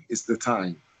money, it's the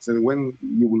time." I said, "When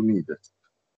you will need it?"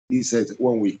 He said,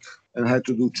 1 week, and I had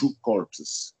to do 2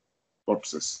 corpses.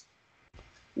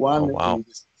 One in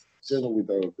this channel with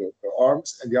the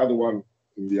arms, and the other one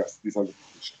in this other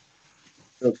position.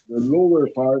 The lower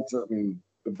part,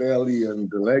 the belly and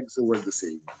the legs were the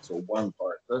same, so one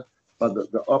part,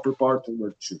 but the upper part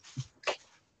were 2.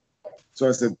 So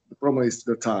I said, the problem is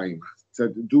the time. I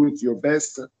said, do it your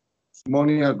best.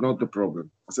 Money are not the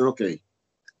problem. I said, okay,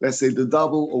 let's say the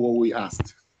double of what we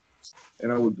asked,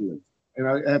 and I will do it. And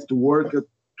I have to work at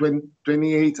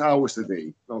 28 hours a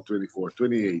day, not 24,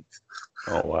 28.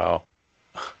 Oh, wow.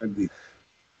 And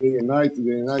day and night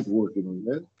working on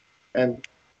that. And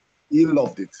he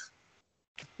loved it.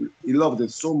 He loved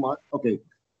it so much. Okay.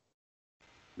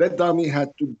 That dummy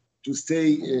had to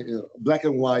stay black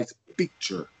and white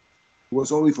picture. It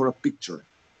was only for a picture.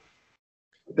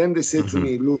 Then they said to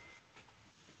me, "Look,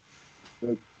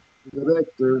 The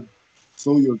director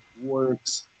saw your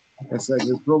works and said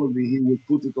that probably he would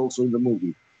put it also in the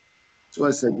movie. So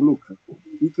I said, look,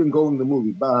 you can go in the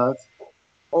movie, but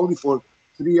only for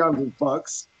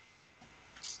 $300,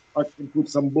 I can put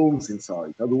some bones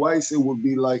inside. Otherwise, it would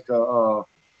be like what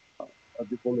do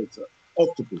you call it,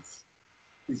 octopus.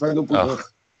 If I don't put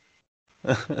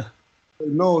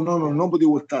no, nobody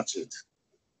will touch it.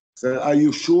 Said, are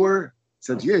you sure?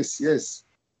 Said, yes,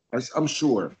 I'm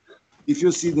sure. If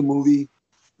you see the movie,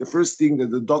 the first thing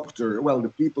that the doctor, well, the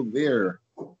people there,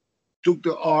 took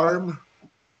the arm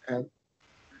and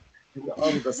the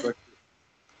arm was like.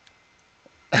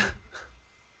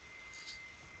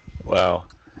 Wow.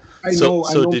 I know.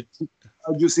 How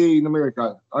do you say in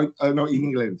America? I know in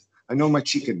England. I know my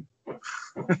chicken.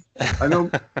 I know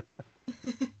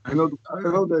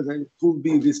that there could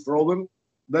be this problem.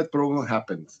 That problem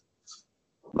happened.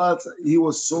 But he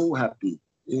was so happy.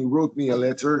 He wrote me a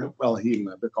letter. Well, him,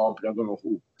 the company, I don't know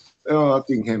who. I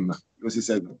think him, because he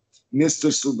said,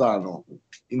 Mr. Sudano,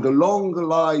 in the long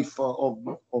life of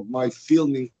my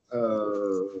filming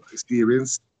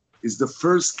experience, is the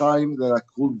first time that I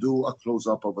could do a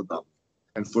close-up of a dummy.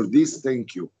 And for this,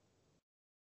 thank you.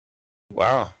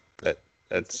 Wow.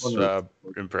 That's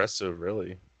impressive,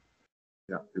 really.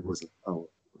 Yeah, it was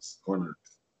honored.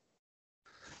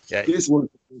 Yeah, this was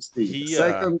the first thing.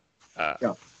 Second,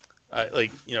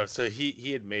 so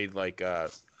he had made like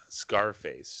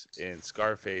Scarface, and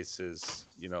Scarface is,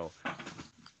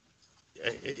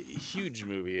 a huge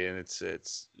movie, and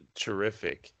it's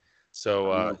terrific.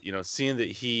 So seeing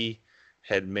that he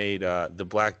had made the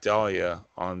Black Dahlia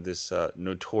on this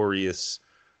notorious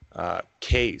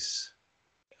case,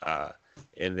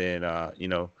 and then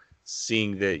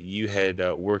seeing that you had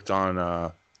worked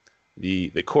on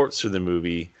the corpse for the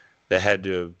movie, that had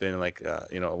to have been like a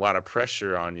lot of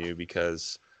pressure on you,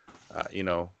 because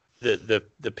the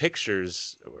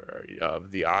pictures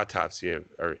of the autopsy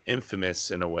are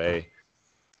infamous in a way,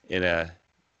 in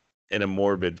a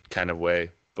morbid kind of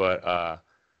way. But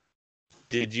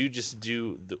did you just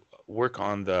do the work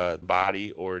on the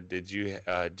body, or did you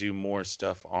do more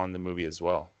stuff on the movie as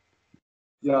well?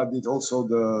 Yeah, I did also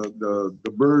the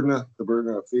burn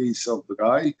face of the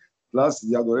guy, plus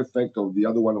the other effect of the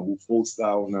other one who falls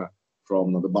down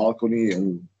from the balcony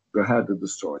and the head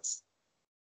destroys.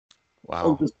 Wow.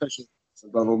 All the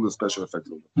special effects.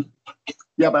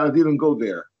 Yeah, but I didn't go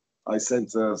there. I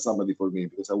sent somebody for me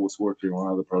because I was working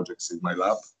on other projects in my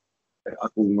lab. I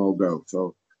could not go,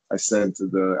 so I sent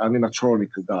the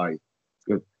animatronic guy.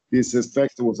 This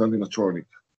effect was animatronic,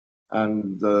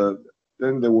 and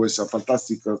then there was a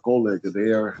fantastic colleague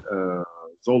there,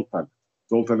 Zoltan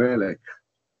Elek.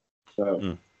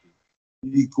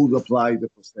 He could apply the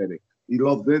prosthetic. He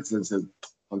loved it and said,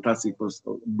 fantastic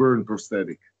burn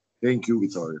prosthetic. Thank you,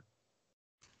 Vittorio.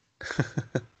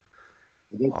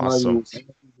 Awesome. I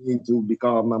need to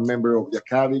become a member of the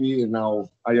Academy, and now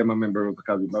I am a member of the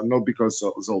Academy, but not because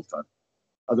of Zoltan.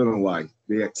 I don't know why.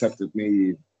 They accepted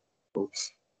me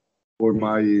for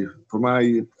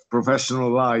my professional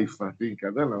life, I think.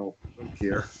 I don't know. I don't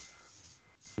care.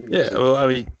 Yeah, well, I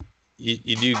mean,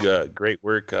 you do great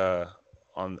work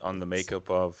on the makeup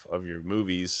of your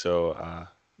movies, so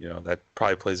that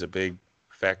probably plays a big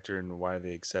factor in why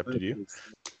they accepted you.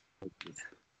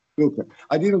 Look,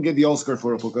 I didn't get the Oscar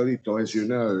for Apocalypto, as you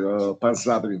know, Pan's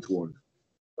Labyrinth won.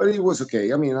 But it was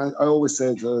okay. I mean, I always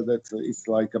said that it's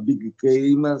like a big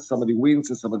game. Somebody wins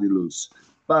and somebody loses.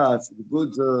 But the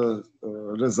good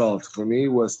result for me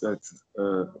was that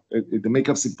at the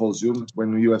makeup symposium,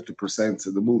 when you have to present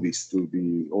the movies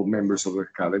to all members of the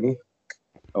Academy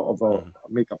of a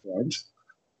makeup branch,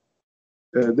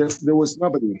 there was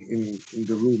nobody in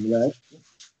the room left.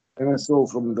 And I saw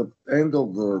from the end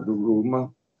of the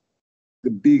room the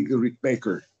big Rick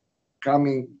Baker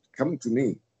coming to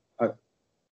me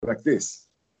like this.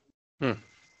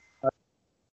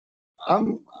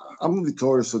 I'm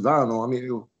Vittorio Sodano. I mean,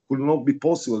 it could not be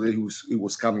possible that he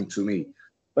was coming to me.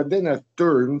 But then I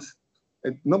turned,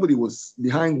 and nobody was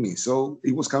behind me, so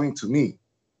he was coming to me,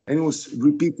 and he was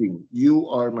repeating, "You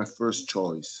are my first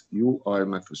choice. You are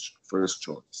my first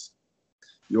choice.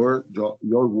 Your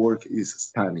work is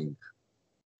stunning."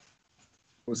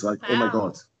 I was like, "Oh my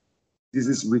God, this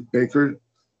is Rick Baker."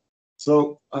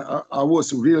 So I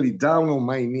was really down on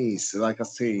my knees like a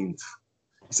saint.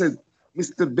 He said,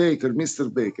 Mr. Baker.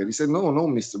 He said, no,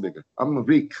 Mr. Baker. I'm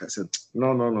Rick. I said,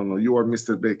 no. You are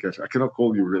Mr. Baker. I cannot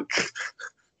call you Rick.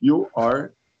 You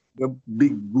are the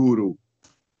big guru.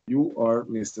 You are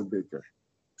Mr. Baker.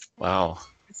 Wow.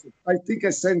 I think I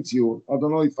sent you, I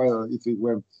don't know if it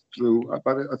went through,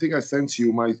 but I think I sent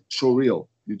you my show reel.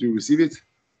 Did you receive it?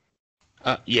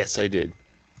 Yes, I did.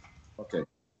 Okay.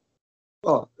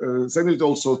 Well, send it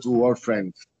also to our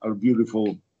friend, our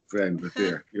beautiful friend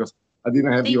there, because I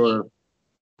didn't have Thank your.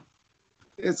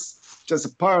 It's just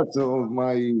a part of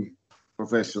my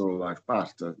professional life,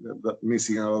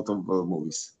 missing a lot of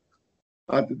movies.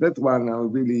 But that one, I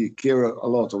really care a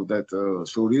lot of that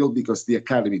showreel because the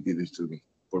Academy did it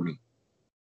for me.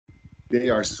 They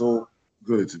are so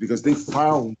good because they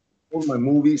found all my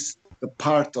movies the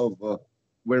part of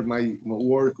where my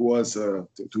work was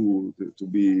to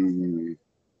be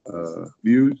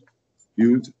viewed.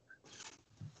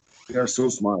 They are so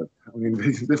smart. I mean,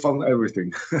 they found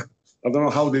everything. I don't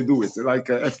know how they do it. Like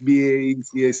FBA,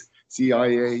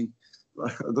 CIA. I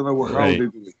don't know how Right. they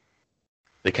do it.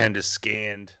 They kind of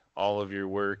scanned all of your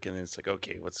work, and it's like,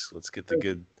 okay, let's get the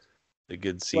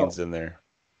good scenes in there.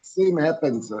 Same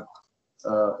happens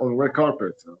on Red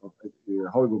Carpet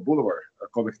at Hollywood Boulevard,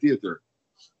 Comic Theater.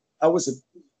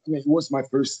 It was my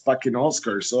first fucking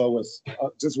Oscar, so I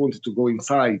just wanted to go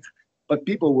inside. But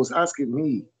people was asking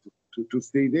me to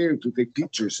stay there to take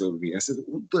pictures of me. I said,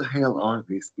 "What the hell are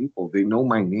these people? They know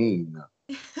my name.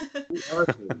 Who are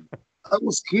they?" I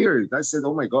was scared. I said,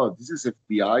 "Oh my God, this is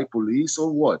FBI, police,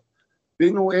 or what? They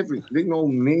know everything. They know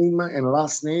name and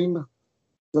last name."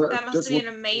 So That must have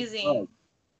been amazing.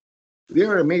 They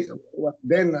are amazing. Well,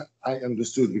 then I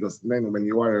understood because then when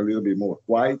you are a little bit more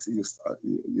quiet,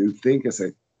 you think and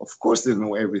say, of course they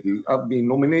know everything. I've been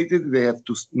nominated. They have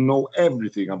to know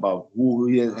everything about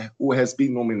who has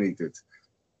been nominated.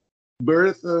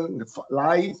 Birth,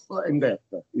 life, and death.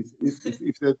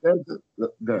 If they're dead,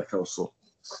 death also.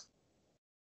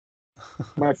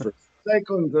 My first,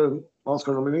 second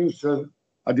Oscar nomination,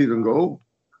 I didn't go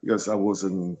because I was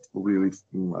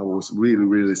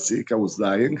really sick. I was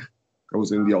dying. I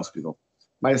was in the hospital.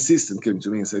 My assistant came to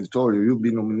me and said, Vittorio, you've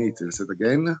been nominated. I said,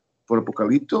 again, for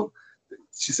Apocalipto?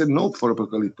 She said, no, for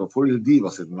Apocalipto, for Il Divo.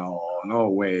 I said, no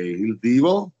way. Il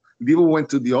Divo? Il Divo went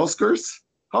to the Oscars?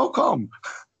 How come?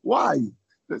 Why?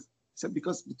 I said,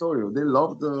 because, Vittorio, they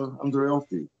loved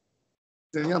Andreotti. I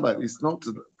said, yeah, but it's not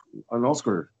an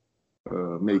Oscar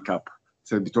makeup. I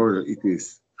said, Vittorio, it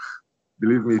is.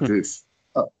 Believe me, it is.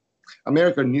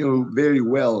 America knew very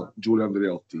well Giulio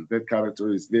Andreotti. That character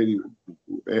was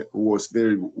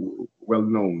very well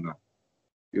known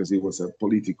because he was a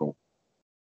political,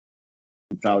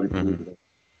 Italian political,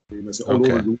 all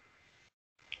over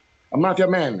a mafia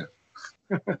man.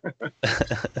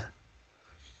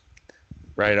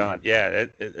 Right on. Yeah,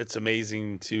 it's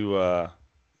amazing to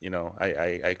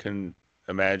I couldn't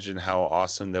imagine how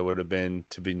awesome that would have been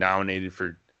to be nominated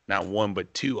for not one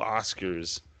but 2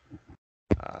 Oscars.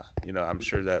 I'm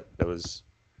sure that was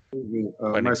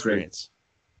quite an experience.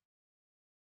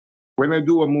 When I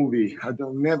do a movie, I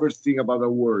don't never think about the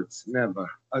words, never.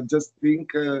 I just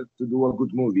think to do a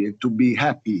good movie and to be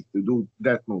happy to do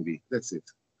that movie. That's it.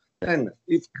 And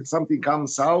if something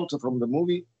comes out from the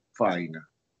movie, fine.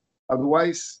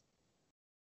 Otherwise,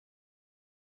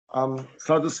 I'm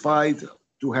satisfied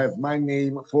to have my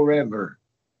name forever.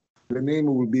 The name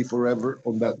will be forever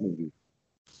on that movie.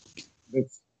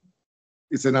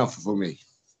 It's enough for me.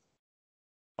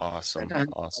 Awesome.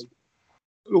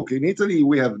 Look, in Italy,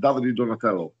 we have Davide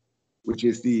Donatello, which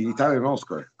is the Italian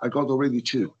Oscar. I got already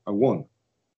 2. I won.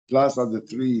 Plus the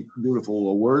 3 beautiful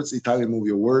awards, Italian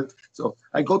Movie Award. So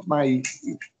I got my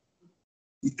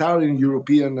Italian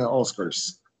European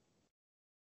Oscars.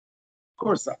 Of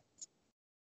course,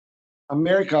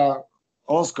 America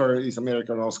Oscar is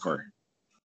American Oscar.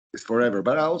 It's forever.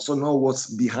 But I also know what's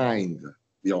behind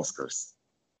the Oscars.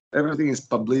 Everything is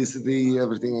publicity.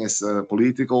 Everything is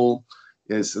political.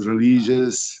 Is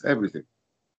religious. Everything.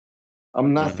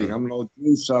 I'm nothing. I'm not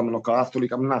Jewish. I'm not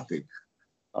Catholic. I'm nothing.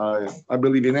 I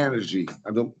believe in energy.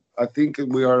 I think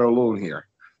we are alone here.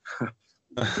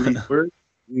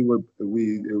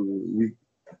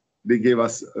 They gave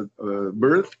us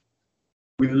birth.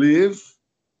 We live,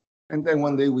 and then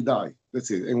one day we die.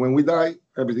 That's it. And when we die,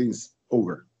 everything's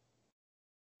over.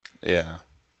 Yeah.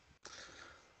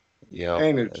 Yeah.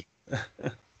 Energy.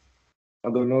 I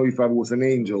don't know if I was an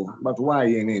angel, but why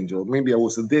an angel? Maybe I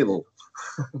was a devil.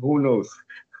 Who knows?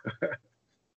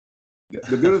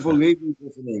 The beautiful lady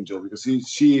was an angel because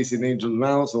she is an angel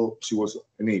now, so she was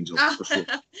an angel for sure.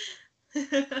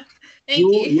 Thank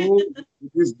you. You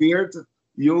with this beard,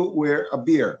 you wear a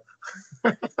beard.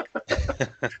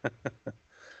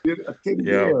 You're a teddy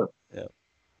bear.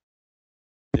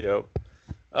 Yep.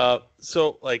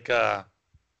 So,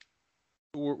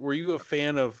 were you a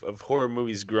fan of horror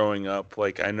movies growing up?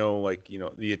 Like, I know,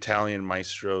 the Italian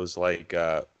maestros like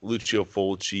Lucio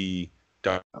Fulci,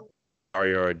 Dario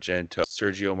Argento,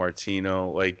 Sergio Martino.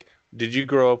 Like, did you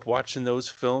grow up watching those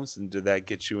films, and did that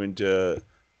get you into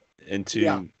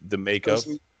into the makeup?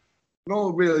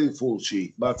 Not really full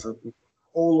cheat, but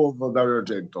all of Dario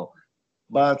Argento.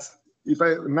 But if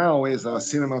I now, as a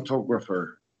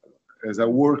cinematographer, as a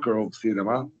worker of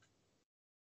cinema,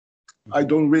 I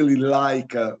don't really like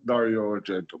Dario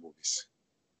Argento movies.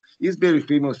 He's very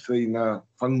famous in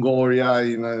Fangoria,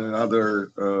 in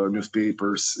other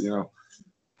newspapers, you know.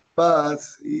 But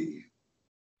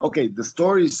okay, the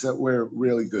stories were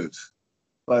really good,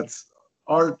 but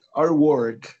our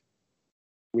work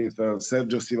with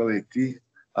Sergio Sivaletti,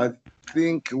 I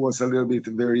think was a little bit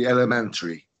very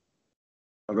elementary.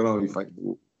 I don't know if I.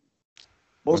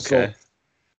 Also, Okay.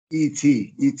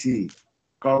 E.T.,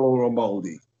 Carlo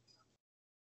Rambaldi.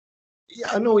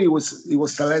 Yeah, I know he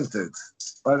was talented,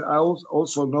 but I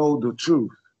also know the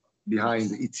truth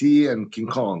behind E.T. and King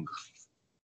Kong.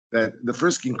 That the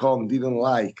first King Kong didn't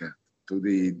like to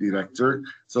the director,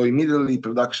 so immediately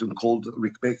production called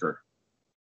Rick Baker.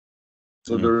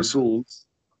 So the result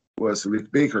was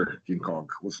Rick Baker King Kong,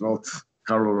 was not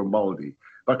Carlo Rambaldi.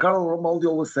 But Carlo Rambaldi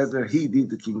always said that he did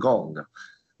the King Kong.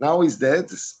 Now he's dead,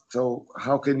 so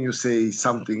how can you say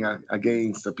something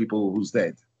against the people who's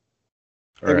dead?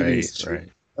 Everything is true.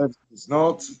 Right. Everything's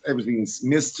not. Everything's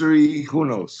mystery. Who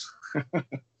knows?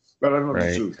 But I know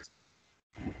the truth.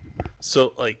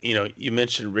 So, like, you know, you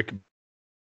mentioned Rick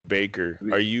Baker.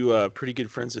 Are you pretty good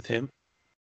friends with him?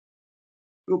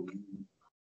 Look,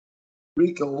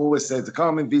 Rick always said,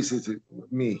 "Come and visit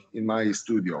me in my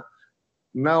studio."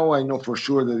 Now I know for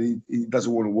sure that he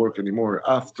doesn't want to work anymore.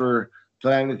 After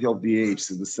Planet of the Apes,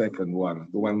 the second one,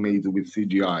 the one made with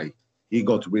CGI, he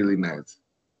got really mad.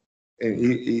 And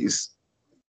he is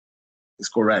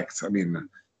correct. I mean,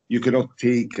 you cannot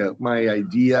take my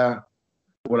idea,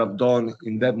 what I've done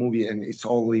in that movie, and it's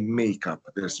only makeup.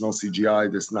 There's no CGI.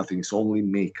 There's nothing. It's only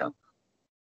makeup.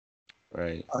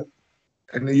 Right.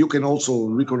 And you can also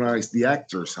recognize the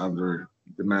actors under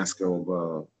the mask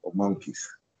of monkeys.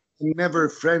 I'm never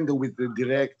friendly with the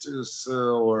directors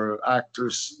or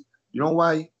actors. You know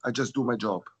why? I just do my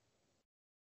job.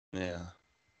 Yeah.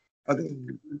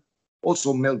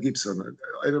 Also, Mel Gibson.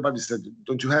 Everybody said,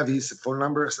 "Don't you have his phone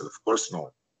number?" I said, "Of course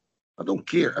not. I don't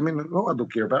care. I mean, no, I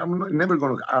don't care. But I'm never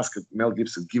going to ask Mel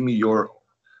Gibson, give me your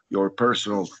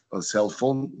personal cell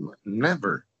phone.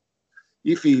 Never.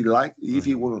 If he want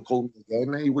to call me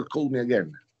again, he will call me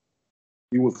again.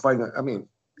 He will find. I mean,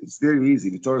 it's very easy.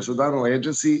 Vittorio Sodano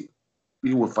agency.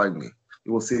 He will find me.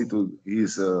 He will say to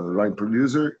his line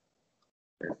producer.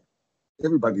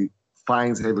 Everybody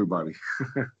finds everybody.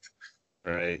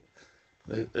 Right.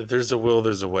 If there's a will,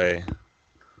 there's a way.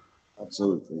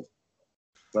 Absolutely.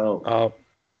 So,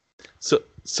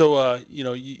 you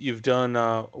know, you've done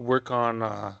work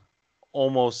on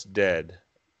Almost Dead.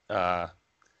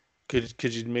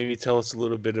 Could you maybe tell us a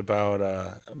little bit about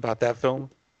that film?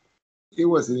 it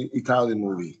was an Italian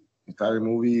movie. Italian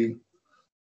movie,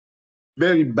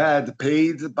 very bad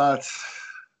paid, but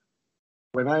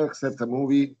when I accept a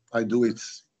movie, I do it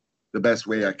the best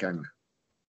way I can.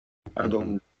 I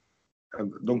don't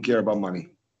care about money.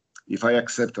 If I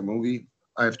accept a movie,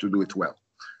 I have to do it well.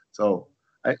 So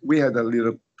we had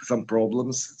some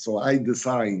problems. So I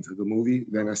designed the movie.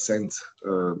 Then I sent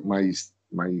my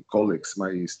colleagues,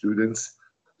 my students,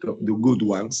 the good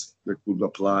ones that could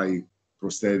apply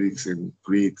prosthetics and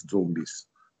create zombies.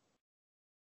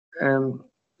 And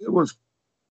it was,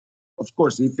 of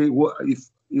course, if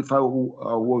I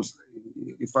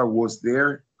was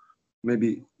there,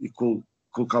 maybe it could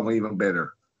come even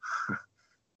better.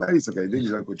 But it's okay. They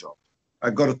did a good job. I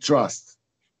got to trust.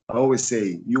 I always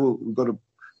say you got to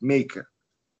make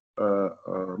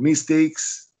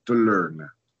mistakes to learn.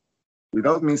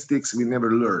 Without mistakes, we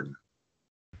never learn.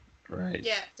 Right.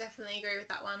 Yeah, definitely agree with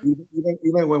that one.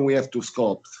 Even when we have to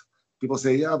sculpt, people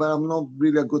say, "Yeah, but I'm not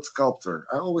really a good sculptor."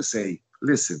 I always say,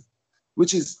 "Listen,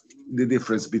 which is the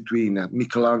difference between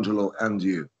Michelangelo and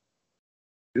you?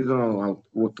 You don't know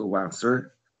what to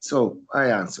answer, so I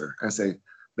answer and say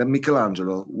that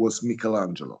Michelangelo was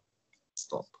Michelangelo.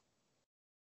 Stop.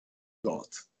 Dot.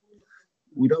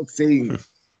 Without saying,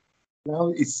 now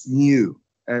it's new.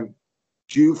 And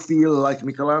do you feel like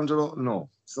Michelangelo? No.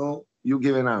 So you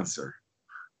give an answer.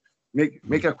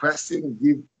 Make a question and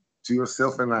give to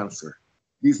yourself an answer.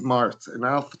 Be smart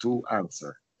enough to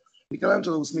answer.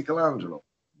 Michelangelo was Michelangelo.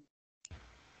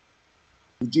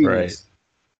 The genius.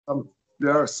 Right.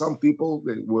 There are some people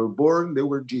that were born, they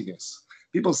were genius.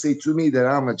 People say to me that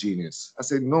I'm a genius. I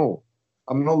say, no,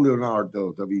 I'm not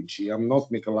Leonardo da Vinci. I'm not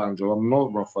Michelangelo. I'm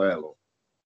not Raffaello.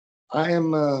 I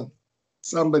am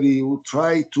somebody who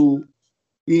tried to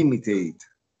imitate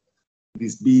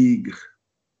these big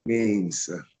names.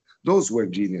 Those were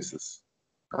geniuses.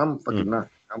 I'm fucking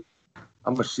nothing.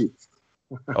 I'm a shit.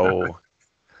 Oh,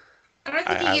 I don't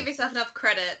think you give yourself enough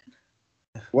credit.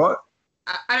 What?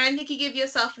 I don't think you give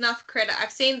yourself enough credit.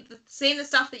 I've seen the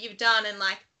stuff that you've done, and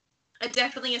like, I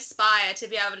definitely aspire to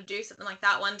be able to do something like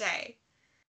that one day.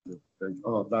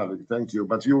 Oh, darling, thank you.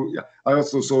 But I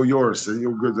also saw yours, and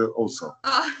you're good also.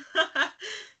 Oh,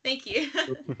 thank you.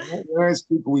 When I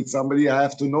speak with somebody, I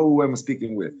have to know who I'm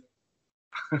speaking with.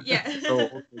 Yeah. So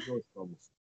also yours,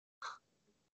 Thomas.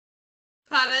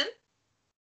 Pardon?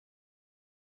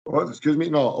 What? Excuse me?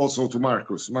 No, also to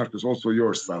Marcus. Marcus, also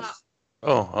your stuff.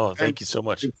 oh, thank you so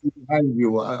much. Behind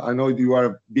you, I know you are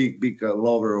a big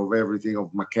lover of everything,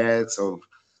 of maquettes,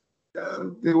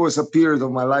 there was a period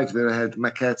of my life that I had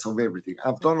maquettes of everything.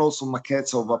 I've done also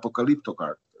maquettes of Apocalypto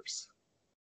characters.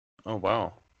 Oh,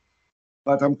 wow.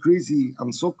 But I'm crazy.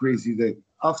 I'm so crazy that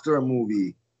after a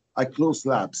movie, I close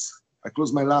labs. I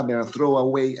close my lab and I throw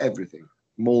away everything.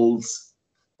 Molds,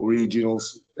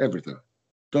 originals, everything.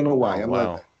 Don't know why. Oh, I'm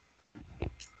wow. like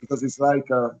that. Because it's like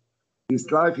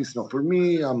this life is not for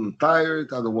me. I'm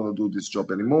tired. I don't want to do this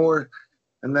job anymore.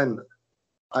 And then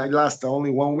I last only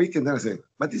 1 week, and then I say,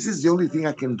 but this is the only thing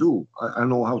I can do. I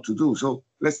know how to do. So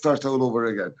let's start all over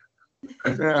again.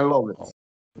 I love it.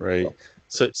 Right.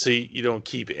 So you don't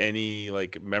keep any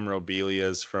like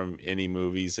memorabilias from any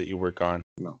movies that you work on?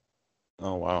 No.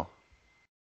 Oh, wow.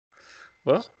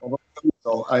 Well,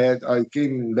 So I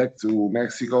came back to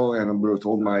Mexico and I brought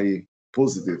all my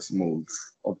positive molds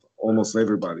of almost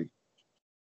everybody.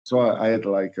 So I had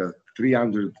like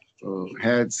 300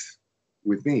 heads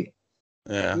with me.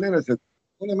 yeah. And then I said,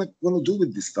 what am I going to do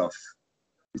with this stuff?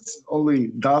 It's only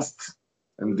dust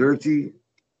and dirty.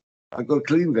 I got to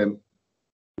clean them.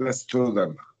 Let's throw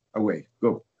them away.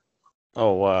 Go.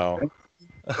 Oh, wow. And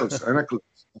I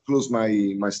close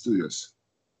my studios.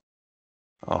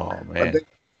 Oh, But man. then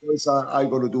because I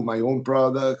got to do my own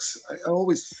products. I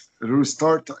always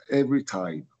restart every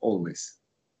time, always.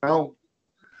 Now,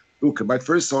 look, my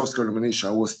first Oscar nomination,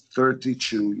 I was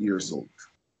 32 years old.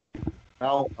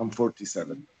 Now I'm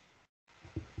 47.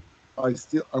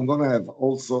 I'm gonna have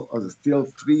also still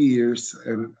 3 years,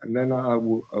 and then I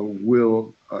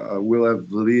will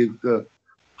have lived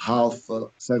half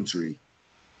a century.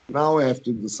 Now I have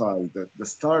to decide that the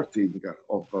starting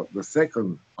of the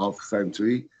second half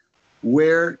century,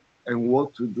 where and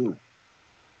what to do.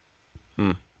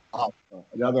 Hmm.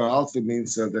 The other half, it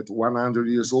means that 100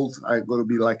 years old, I'm going to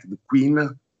be like the queen.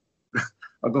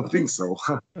 I don't think so.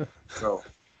 so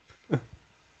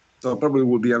probably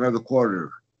will be another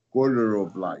quarter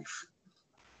of life.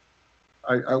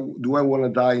 Do I want to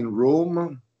die in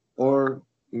Rome or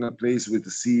in a place with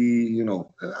the sea? You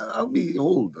know, I'll be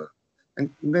old. And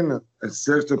then at a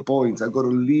certain point, I got to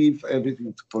leave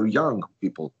everything for young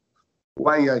people.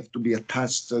 Why I have to be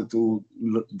attached to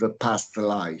the past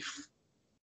life?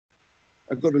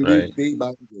 I got to live day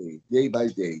by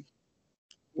day.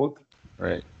 What?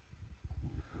 Right.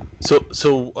 So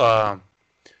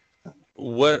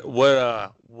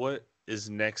what is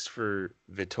next for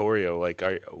Vittorio? Like,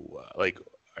 are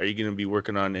you going to be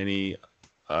working on any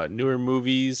newer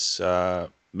movies?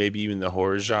 Maybe even the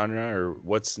horror genre, or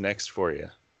what's next for you?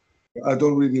 I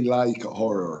don't really like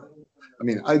horror. I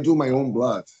mean, I do my own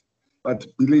blood, but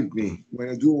believe me, when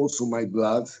I do also my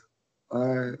blood,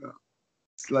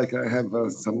 it's like I have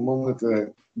some moment.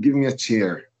 Give me a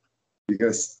chair,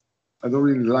 because I don't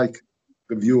really like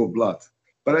the view of blood.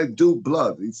 But I do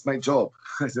blood. It's my job.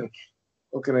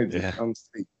 What can I do? Yeah. I'm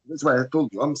strange. That's why I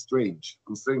told you I'm strange.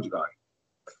 I'm a strange guy.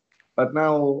 But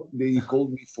now they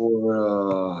called me for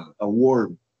a war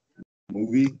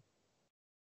movie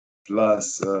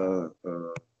plus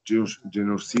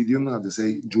genocidium. How to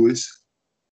say Jewish?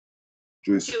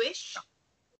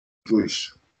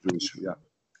 Yeah.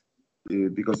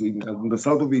 Because in the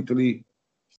south of Italy,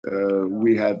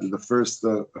 we had the first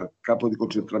campo di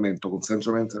concentramento,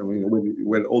 I mean,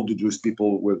 where all the Jewish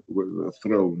people were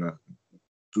thrown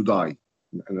to die.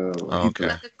 Okay.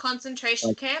 Like a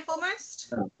concentration camp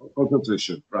almost?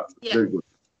 Concentration, right. Yeah. Very good.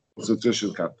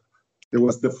 Concentration camp. It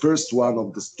was the first one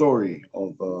of the story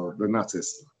of the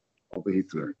Nazis, of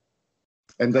Hitler.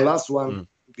 And the last one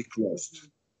to be closed,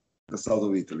 the south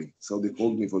of Italy. So they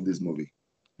called me for this movie.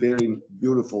 Very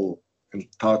beautiful and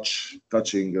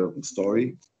touching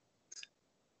story,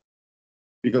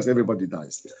 because everybody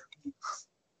dies there.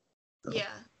 So,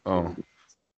 yeah. Oh.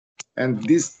 And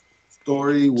this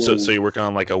story will... So you're working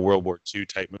on like a World War II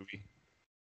type movie?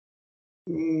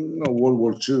 No, World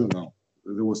War II, no.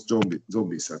 There was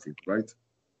zombies, I think, right?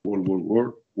 World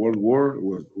War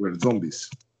were zombies.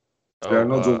 There are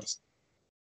no zombies.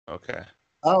 Okay.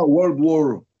 World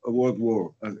War.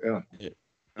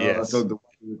 Yeah. So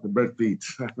with Brad Pitt,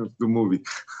 the movie.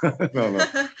 No.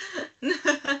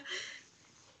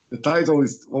 The title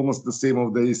is almost the same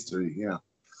of the history. Yeah.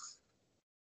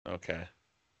 Okay.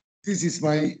 This is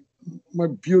my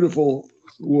beautiful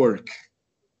work.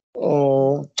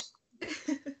 Oh,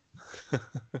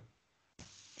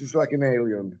 she's like an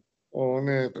alien. Oh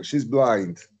no, she's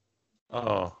blind.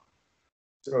 Oh.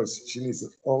 So she needs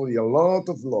only a lot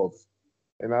of love,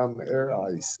 and I'm her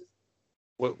eyes.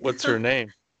 What's her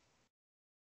name?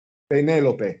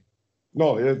 Penelope.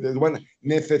 No, the one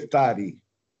Nefertari,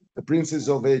 the princess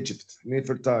of Egypt,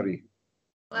 Nefertari.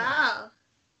 Wow.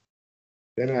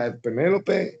 Then I have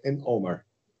Penelope and Omar.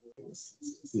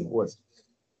 Sì, what?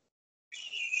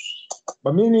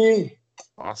 Bambini,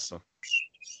 Awesome.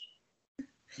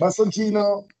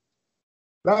 bastoncino,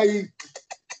 dai,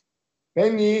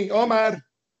 Penny, Omar.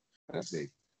 Let's see.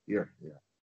 Here.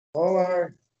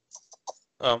 Omar,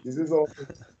 this is Omar.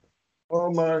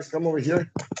 Omar, come over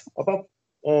here. Up.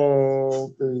 Oh,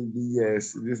 baby,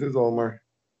 yes, this is Omar.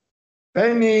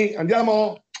 Penny,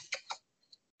 andiamo.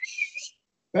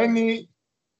 Penny.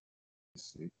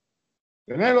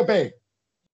 Penelope.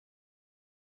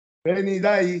 Penny,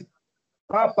 dai.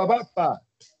 Papa.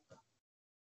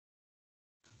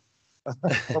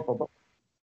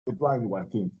 The blind one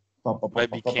thing.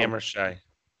 Might be camera shy.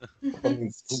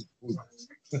 She's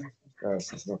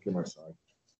not camera shy.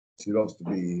 She loves to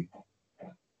be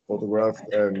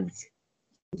photographed and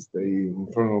stay in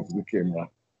front of the camera.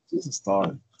 She's a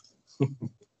star.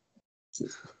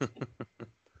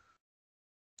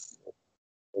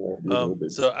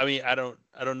 So I mean, I don't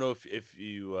know if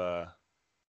you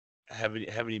have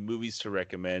any movies to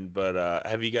recommend, but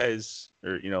have you guys,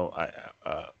 or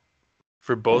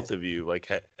for both of you,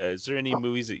 like, is there any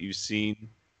movies that you've seen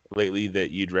lately that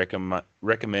you'd recommend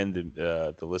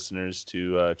the listeners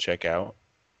to check out?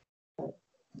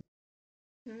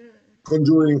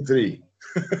 Conjuring 3.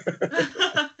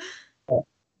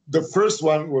 The first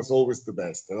one was always the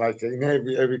best. Like in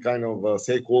every kind of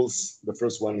sequels, the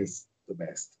first one is the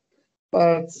best.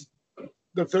 But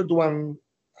the third one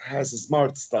has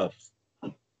smart stuff.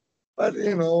 But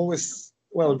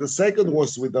the second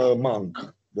was with the monk,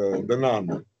 the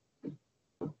nun.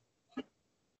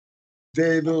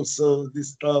 Devils, this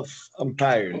stuff. I'm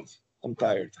tired.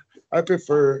 I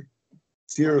prefer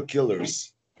serial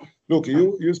killers. Look,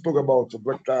 you spoke about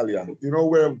Black Dahlia. You know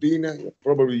where I've been?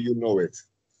 Probably you know it.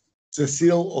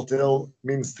 Cecil Hotel,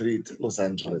 Main Street, Los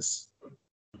Angeles.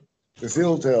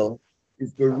 Cecil Hotel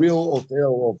is the real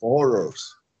hotel of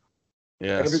horrors.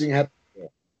 Yes. Everything happens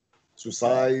there.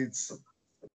 Suicides,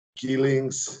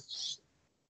 killings.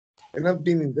 And I've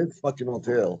been in that fucking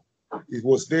hotel. It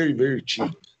was very, very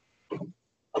cheap.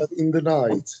 But in the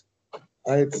night,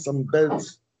 I had some bad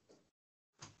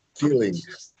feeling.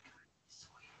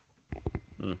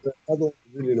 I don't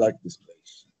really like this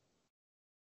place.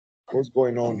 What's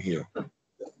going on here?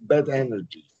 Bad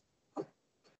energy.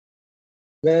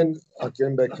 Then I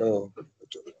came back. I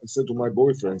said to my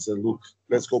boyfriend, I said, look,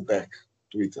 let's go back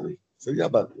to Italy. He said, yeah,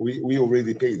 but we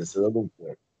already paid. I said, I don't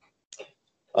care.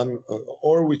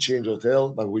 Or we change hotel,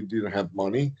 but we didn't have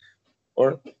money.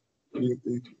 Or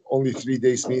only 3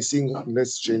 days missing.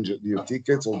 Let's change the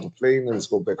tickets on the plane and let's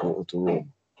go back to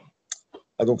Rome.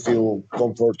 I don't feel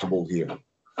comfortable here.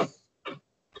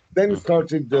 Then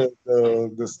started the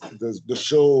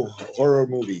show horror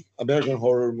movie, American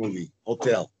horror movie,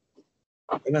 Hotel.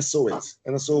 And I saw it.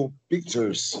 And I saw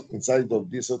pictures inside of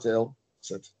this hotel. I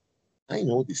said, I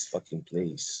know this fucking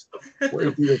place.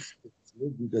 Where did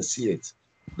I see it?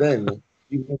 Then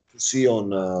he went to see on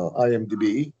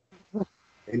IMDb,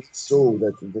 and he saw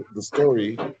that the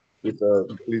story with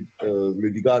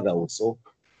Lady Gaga also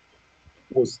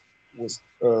was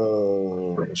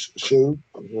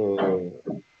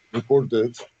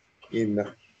recorded in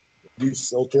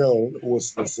this hotel.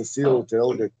 Was the Cecil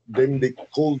Hotel that then they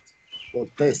called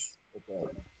Cortez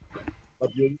Hotel,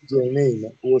 but the original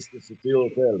name was the Cecil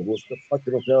Hotel. Was the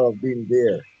fucking hotel of being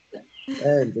there.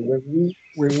 And when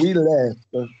we left,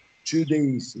 2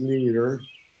 days later,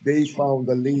 they found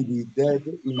a lady dead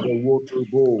in the water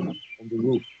bowl on the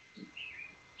roof.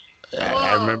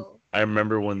 I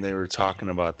remember when they were talking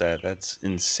about that. That's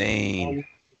insane.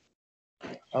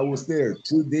 I was there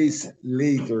 2 days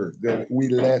later that we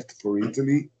left for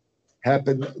Italy.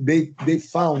 Happened. They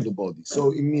found the body,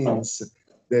 so it means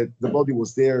that the body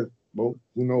was there. Well,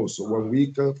 who knows? So 1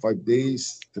 week, 5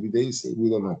 days, 3 days, we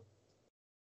don't know.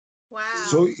 Wow.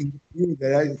 So in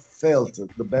that I felt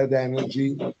the bad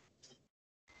energy.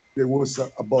 There was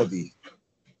a body.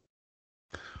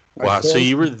 Wow. So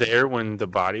you were there when the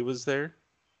body was there?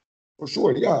 For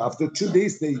sure, yeah. After 2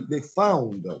 days, they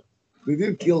found. They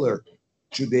didn't kill her.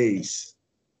 2 days.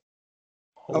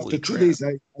 After Holy 2 crap. days,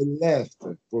 I left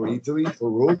for Italy, for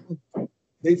Rome.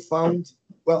 They found,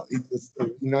 well, it was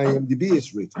in IMDb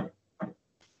it's written,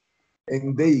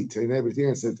 and date and everything.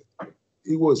 I said,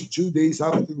 it was 2 days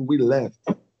after we left,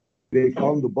 they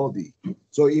found the body.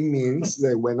 So it means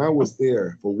that when I was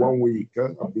there for 1 week,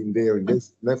 I've been there in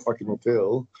that fucking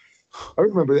hotel. I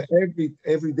remember that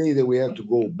every day that we had to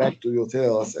go back to the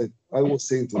hotel, I was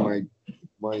saying to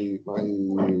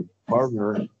my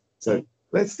partner, said,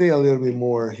 let's stay a little bit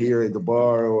more here at the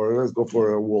bar, or let's go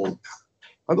for a walk.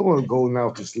 I don't want to go now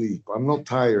to sleep. I'm not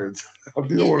tired. I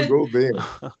didn't want to go there.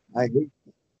 I hate,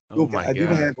 Oh look, my I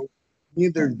didn't god. have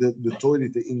neither the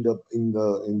toilet in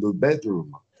the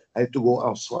bedroom. I had to go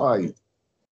outside.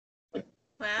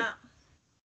 Wow.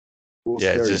 It was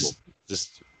Yeah, terrible.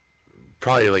 just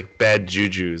probably like bad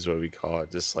juju is what we call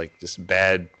it. Just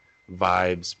bad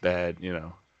vibes, bad, you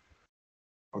know.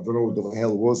 I don't know what the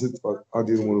hell was it, but I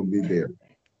didn't want to be there.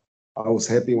 I was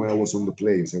happy when I was on the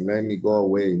place, and let me go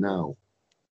away now.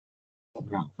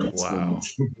 Now, that's Wow.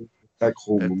 back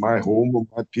home, my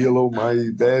pillow, my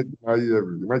bed, my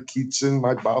everything, my kitchen,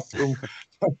 my bathroom,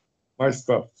 my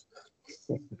stuff.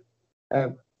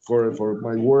 And for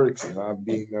my work, I've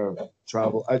been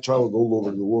travel. I traveled all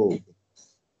over the world,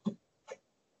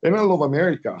 and I love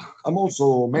America. I'm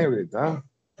also married.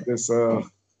 There's an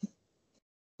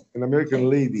American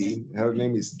lady. Her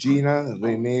name is Gina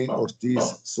Renee Ortiz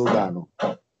Soldano.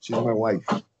 She's my wife.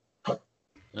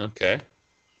 Okay.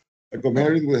 I got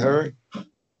married with her,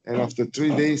 and after 3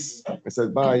 days, I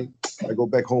said bye. I go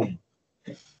back home.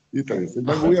 Italy. I said,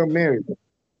 but we are married.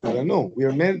 I said, no, we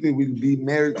are married. We will be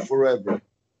married forever.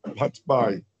 But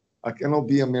bye. I cannot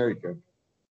be American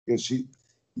because she,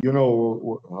 you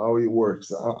know how it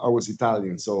works. I was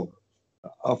Italian, so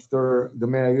after the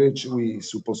marriage, we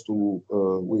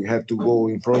had to go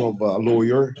in front of a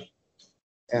lawyer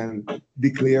and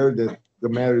declare that the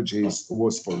marriage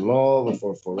was for love,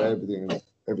 for everything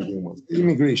was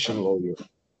immigration lawyer.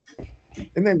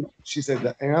 And then she said,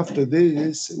 that, and after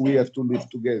this, we have to live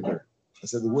together. I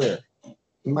said, where?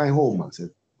 In my home. I said,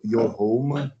 your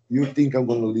home? You think I'm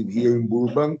going to live here in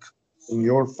Burbank, in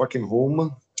your fucking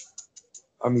home?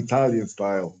 I'm Italian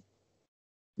style.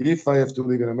 If I have to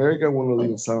live in America, I want to live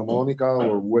in Santa Monica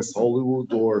or West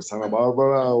Hollywood or Santa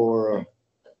Barbara or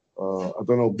I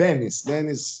don't know, Venice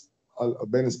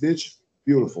Beach,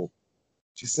 beautiful.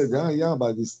 She said, yeah,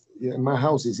 but my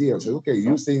house is here. I said, okay,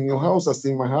 you stay in your house, I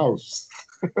stay in my house.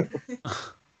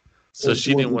 So And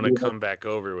she didn't want to to come back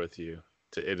over with you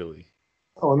to Italy.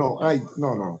 oh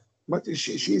no. But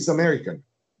she's American.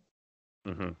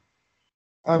 Mm-hmm.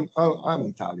 I'm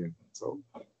Italian. So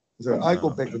I go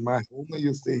back to my home and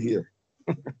you stay here.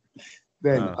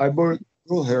 Then I brought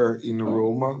her in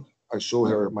Roma. I show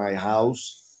her my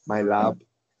house, my lab.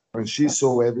 When she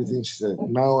saw everything, she said,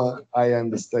 now I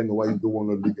understand why you don't want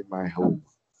to live in my home.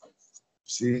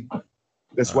 See,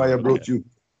 that's why I brought you.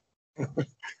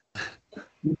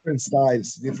 Different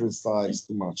styles,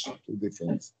 too much, too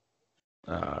different.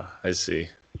 I see.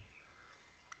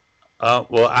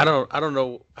 Well, I don't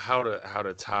know how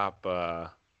to top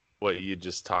what you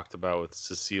just talked about with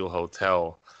Cecile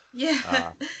Hotel.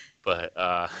 Yeah. But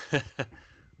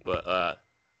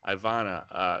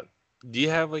Ivana, do you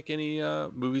have like any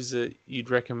movies that you'd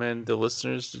recommend the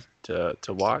listeners to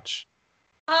watch?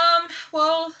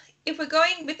 Well, if we're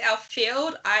going with our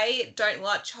field, I don't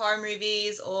watch horror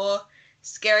movies or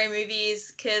scary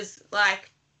movies because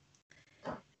like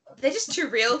they're just too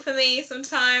real for me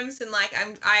sometimes, and like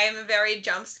I am a very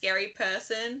jump scary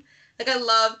person. Like I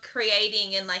love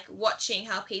creating and like watching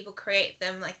how people create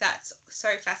them. Like that's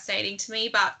so fascinating to me.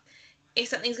 But if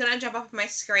something's gonna jump up on my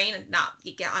screen, nah,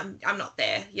 I'm not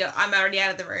there. Yeah, I'm already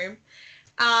out of the room.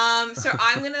 So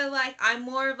I'm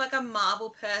more of like a Marvel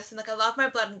person. Like I love my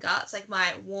blood and guts, like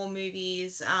my war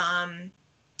movies.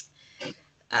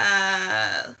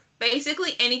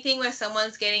 Basically anything where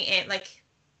someone's getting like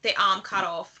their arm cut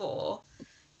off or,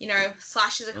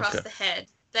 slashes across the head.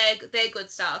 They're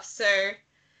good stuff. So,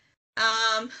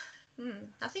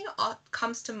 nothing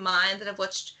comes to mind that I've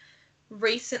watched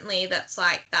recently that's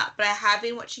like that. But I have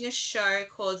been watching a show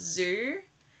called Zoo,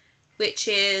 which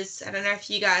is, I don't know if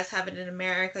you guys have it in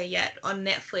America yet, on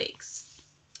Netflix.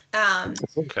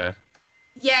 Okay.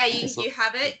 Yeah, you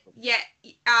have it. Yeah,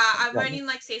 I'm only in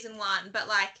like season 1, but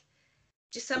like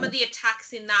just some of the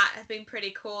attacks in that have been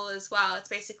pretty cool as well. It's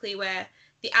basically where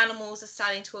the animals are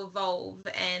starting to evolve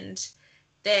and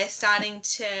they're starting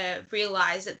to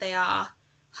realize that they are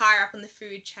higher up on the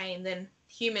food chain than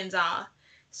humans are.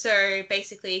 So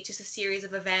basically it's just a series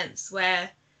of events where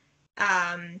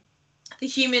the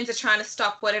humans are trying to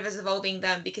stop whatever's evolving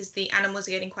them because the animals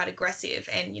are getting quite aggressive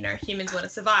and, humans want to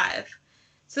survive.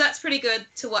 So that's pretty good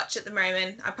to watch at the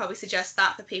moment. I'd probably suggest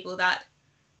that for people that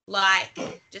like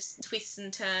just twists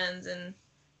and turns and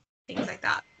things like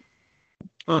that.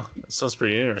 Oh, that sounds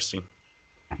pretty interesting.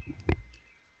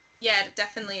 Yeah, it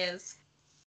definitely is.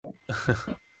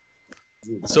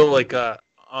 So, like,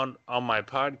 on my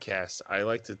podcast, I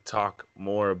like to talk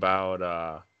more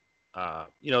about,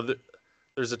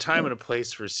 there's a time and a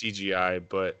place for CGI,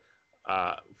 but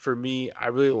for me, I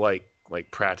really like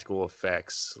practical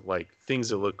effects, like things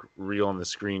that look real on the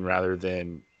screen rather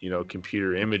than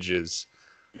computer images.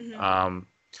 Mm-hmm.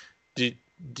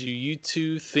 Do you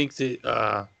two think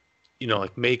that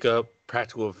like makeup,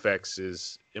 practical effects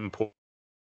is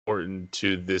important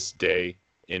to this day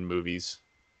in movies?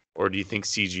 Or do you think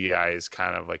CGI is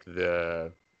kind of like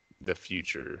the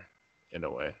future in a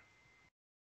way?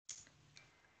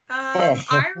 I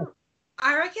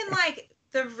reckon like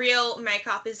the real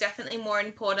makeup is definitely more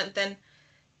important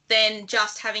than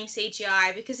just having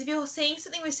CGI, because if you're seeing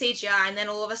something with CGI and then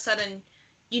all of a sudden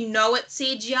you know it's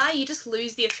CGI, you just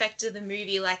lose the effect of the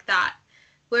movie like that.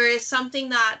 Whereas something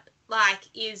that like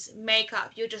is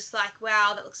makeup, you're just like,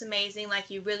 wow, that looks amazing, like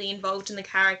you're really involved in the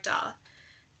character.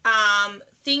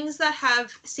 Things that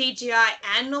have CGI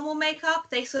and normal makeup,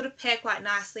 they sort of pair quite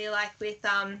nicely, like with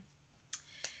that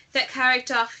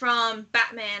character from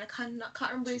Batman, I can't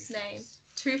remember his name.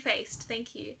 Two-Faced,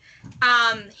 thank you.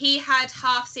 He had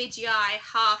half CGI,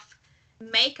 half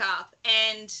makeup,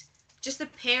 and just the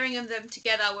pairing of them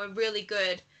together were really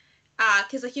good.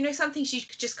 Because, some things you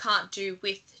just can't do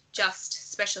with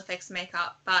just special effects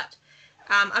makeup. But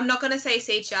I'm not going to say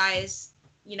CGI is,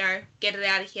 get it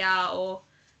out of here or,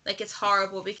 it's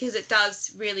horrible, because it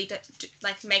does really,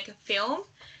 make a film.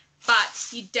 But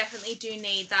you definitely do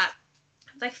need that,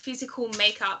 physical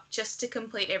makeup just to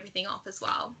complete everything off as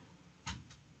well.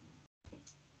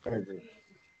 I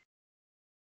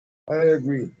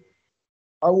agree.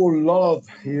 I would love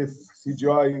if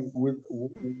CGI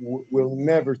will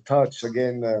never touch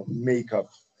again makeup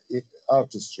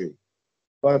artistry,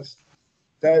 but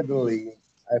sadly,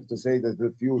 I have to say that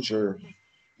the future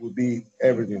will be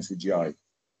everything CGI.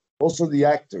 Also, the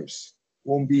actors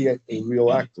won't be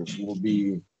real actors; will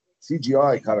be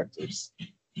CGI characters.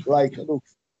 Like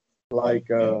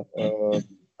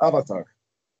Avatar.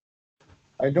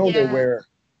 I know they were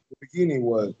the beginning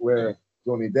was where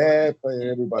Johnny Depp and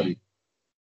everybody.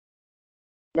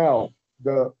 Now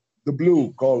the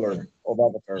blue color of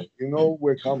Avatar, you know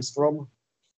where it comes from?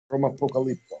 From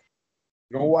Apocalypto.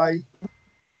 You know why?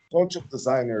 Concept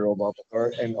designer of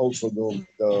Avatar and also the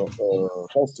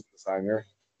costume designer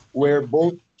were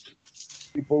both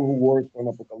people who worked on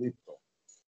Apocalypto.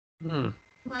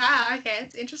 Wow, okay,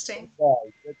 it's interesting.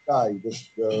 That guy, the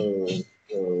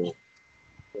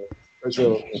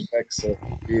special effects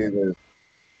creator,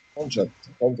 concept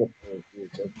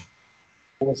creator,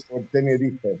 was for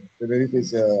Tenerife. Tenerife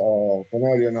is a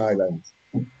Canarian island.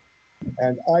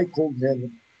 And I called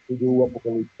him to do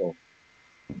Apocalypto.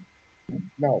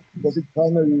 Now, because it's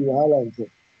Canary Islands,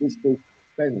 they speak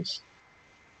Spanish.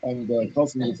 And the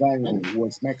costume designer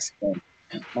was Mexican,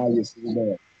 Maya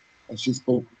Silver, and she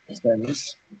spoke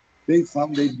Spanish. They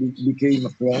became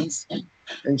friends,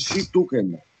 and she took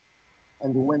him.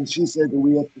 And when she said,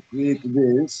 we have to create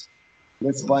this,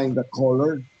 let's find the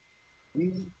color,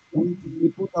 he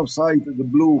put outside the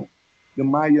blue, the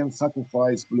Mayan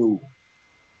sacrifice blue.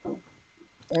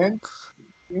 And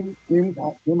came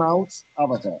out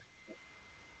Avatar.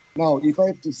 Now, if I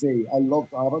have to say I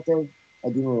loved Avatar, I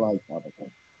didn't like Avatar.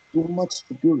 Too much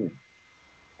computer.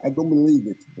 I don't believe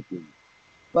it,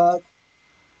 but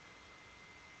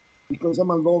because I'm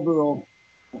a lover of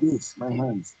this, my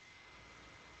hands,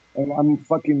 and I'm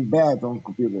fucking bad on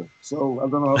computer, so I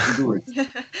don't know how to do it.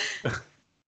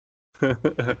 I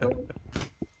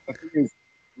think it's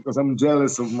because I'm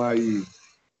jealous of my. I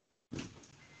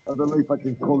don't know if I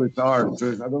can call it art.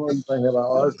 I don't know if I have an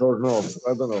art or not.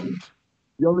 I don't know.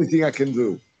 The only thing I can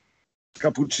do,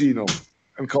 cappuccino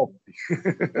and coffee.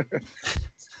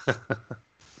 I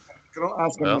cannot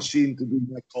ask a machine to do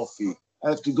my coffee. I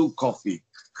have to do coffee.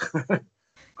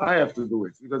 I have to do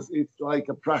it because it's like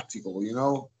a practical,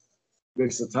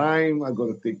 There's a time, I got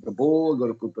to take the bowl, I got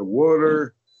to put the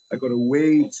water, I got to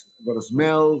wait, I got to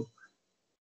smell.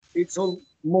 It's all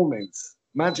moments,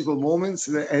 magical moments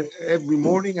that every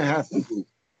morning I have to do.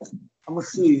 A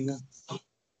machine,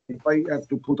 if I have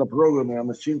to put a program in a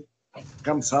machine,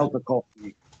 comes out a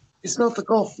coffee. It's not a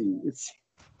coffee, it's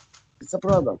a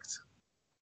product.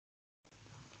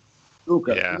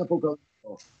 Luca,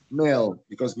 Mel,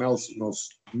 because Mel knows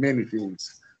many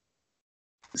things,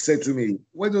 said to me,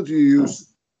 why don't you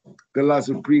use the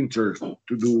laser printer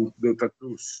to do the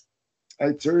tattoos?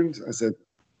 I turned, I said,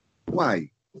 why?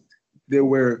 there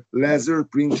were laser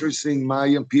printers in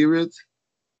Mayan period.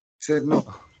 He said no.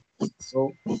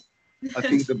 So I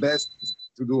think the best is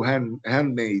to do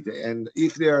handmade. And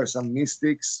if there are some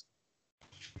mistakes,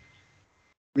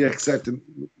 we accept them.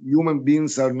 Human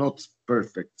beings are not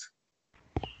perfect.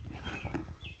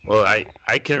 Well,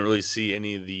 I can't really see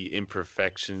any of the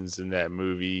imperfections in that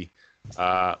movie,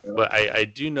 but I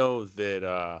do know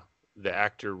that the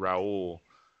actor Raul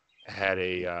had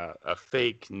a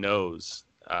fake nose.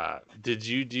 Did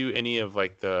you do any of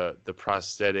like the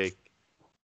prosthetic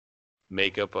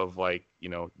makeup of like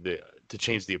to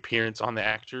change the appearance on the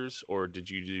actors, or did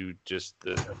you do just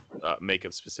the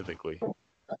makeup specifically?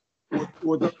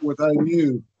 What I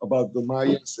knew about the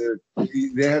Mayans,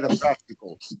 they had a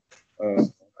practical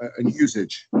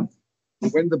usage.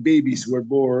 When the babies were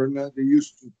born, they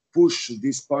used to push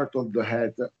this part of the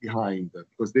head behind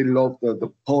because they loved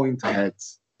the point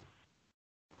heads.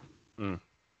 Mm.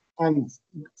 And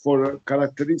for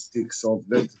characteristics of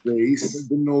that face,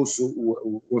 the nose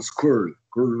was curl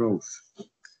nose.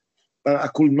 But I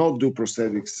could not do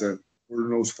prosthetics curl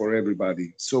nose for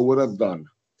everybody. So what I've done,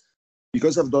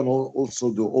 because I've done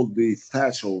also all the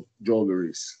facial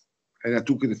jewelries, and I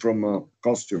took it from a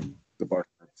costume department.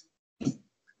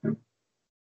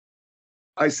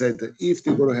 I said, if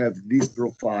they're going to have this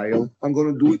profile, I'm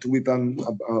going to do it with a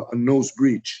nose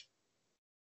bridge,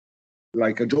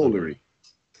 like a jewelry.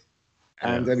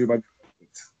 And everybody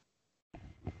liked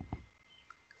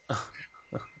it.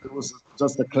 It was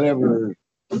just a clever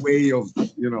way of,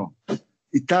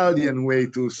 Italian way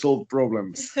to solve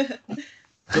problems.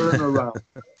 Turn around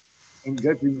and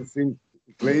get in the same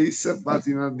place, but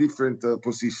in a different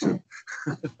position.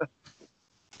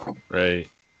 Right.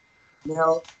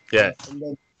 Now, yeah. And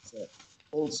then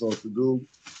also to do,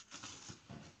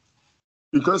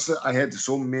 because I had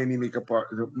so many makeup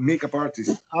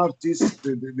artists,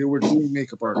 they were doing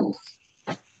makeup artists.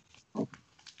 To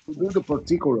do the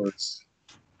particulars,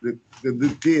 the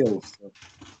details,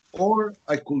 or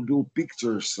I could do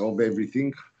pictures of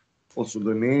everything, also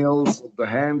the nails of the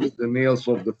hand, the nails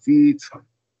of the feet,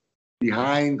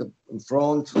 behind, in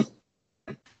front,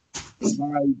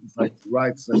 side,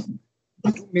 right side.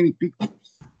 Too many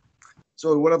pictures.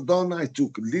 So what I've done, I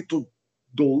took little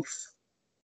dolls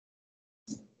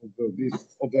of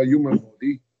the human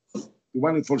body. The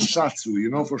one for Shatsu,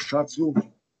 for Shatsu.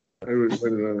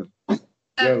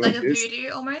 Like a voodoo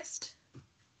almost?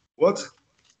 What?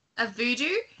 A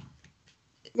voodoo?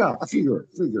 Yeah, a figure.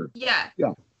 Yeah.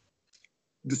 Yeah.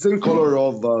 The same color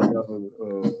of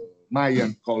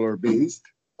Mayan color based.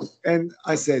 And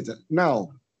I said,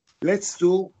 now let's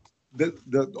do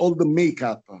all the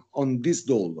makeup on this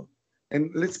doll and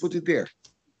let's put it there.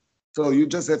 So you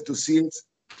just have to see it,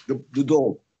 the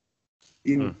doll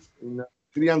in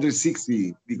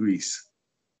 360 degrees.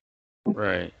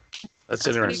 Right. That's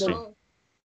interesting. Cool.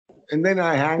 And then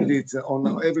I hanged it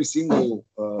on every single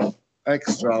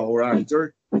extra or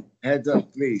actor had a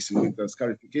place with the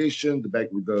scarification, the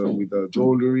back with the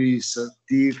jewelries,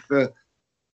 teeth,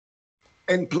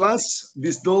 and plus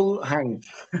this doll hanged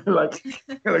like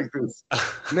this.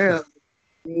 Now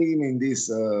in this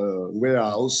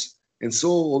warehouse and saw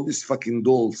all these fucking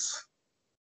dolls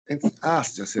and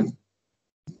asked, I said,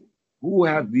 who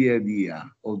had the idea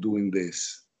of doing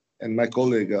this? And my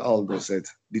colleague Aldo said,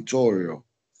 Vittorio.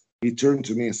 He turned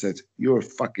to me and said, you're a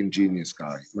fucking genius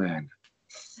guy, man.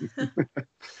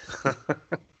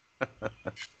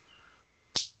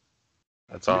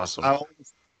 That's awesome.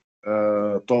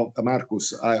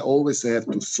 Marcus, I always have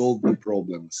to solve the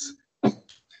problems.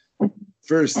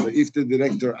 First, if the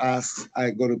director asks,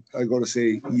 I gotta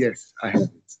say, yes, I have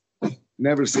it.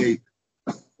 Never say,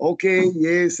 okay,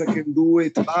 yes, I can do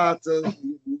it, but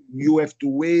you have to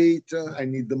wait, I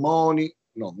need the money.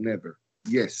 No, never.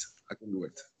 Yes, I can do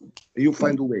it. You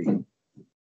find a way.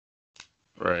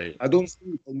 Right. I don't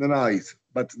sleep on the night,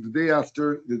 but the day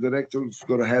after, the director is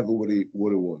gonna have what he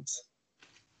wants.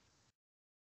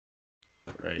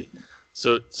 Right.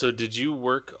 So did you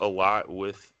work a lot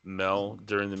with Mel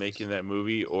during the making of that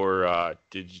movie, or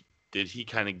did he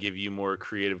kind of give you more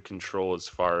creative control as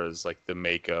far as like the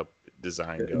makeup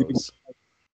design goes?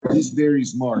 He's very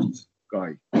smart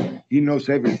guy. He knows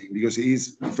everything because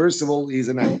first of all, he's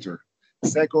an actor.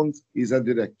 Second, he's a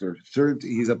director. Third,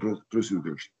 he's a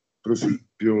producer.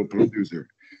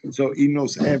 So he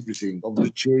knows everything of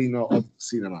the chain of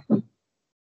cinema.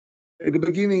 At the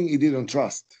beginning, he didn't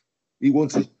trust. He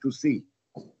wanted to see.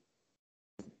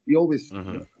 He always,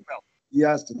 he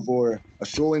asked for a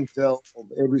show and tell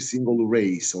of every single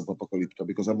race of Apocalypto,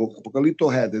 because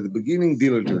Apocalypto had at the beginning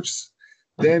villagers,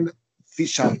 then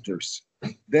fish hunters,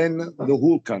 then the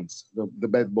Hulkans, the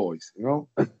bad boys, then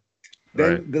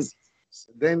the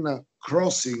Then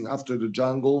crossing after the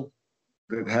jungle,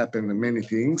 that happened many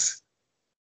things.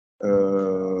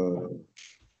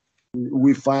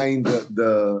 We find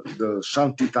the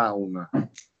shanty town.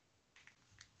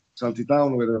 Shanty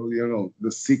town where,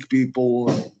 the sick people,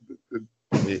 the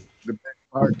bad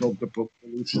part of the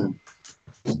population.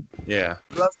 Yeah.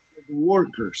 Plus the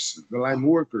workers, the lime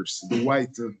workers, the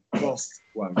white crossed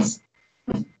ones.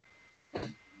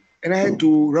 And I had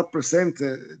to represent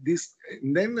this.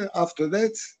 And then after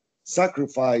that,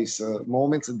 sacrifice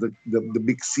moments at the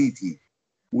big city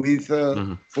with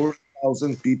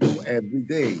 4,000 people every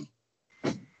day.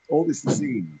 Always the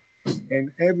same.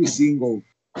 And every single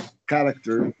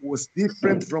character was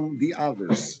different from the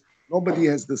others. Nobody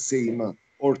has the same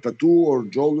or tattoo or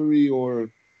jewelry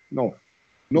or no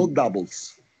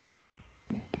doubles.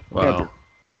 Wow. Never.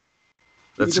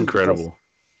 That's Even incredible.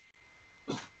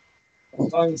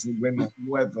 Sometimes when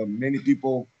you have many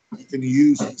people, you can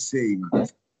use the same.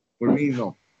 For me,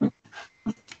 no.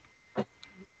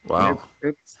 Wow.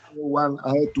 Every single one,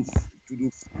 I had to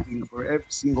do fitting for every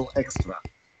single extra.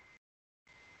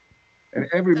 And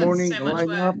every That's morning, so much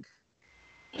line up.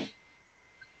 work.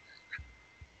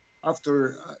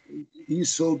 After he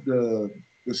saw the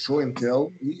show and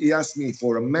tell, he asked me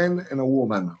for a man and a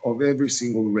woman of every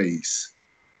single race.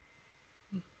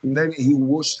 And then he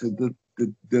watched the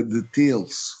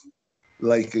details,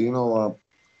 like,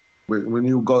 when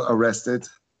you got arrested,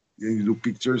 you do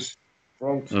pictures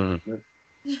front,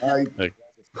 side, Like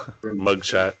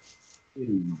mugshot.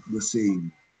 the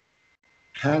same.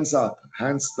 Hands up,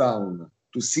 hands down,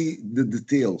 to see the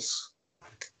details.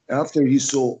 After he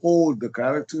saw all the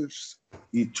characters,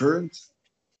 he turned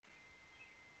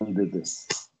and did this.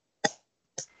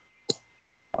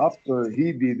 After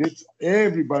he did it,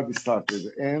 everybody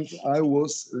started, and I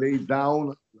was laid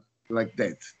down like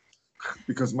that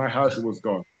because my heart was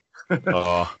gone.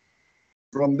 Oh.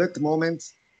 From that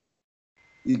moment,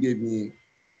 he gave me,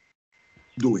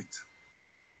 do it.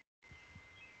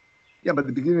 Yeah, but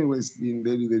the beginning was being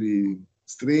very, very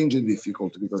strange and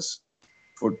difficult because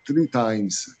for 3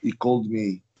 times he called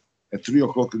me at 3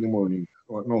 o'clock in the morning.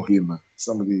 Or no, him,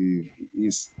 somebody,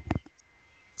 his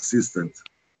assistant,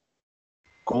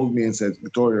 called me and said,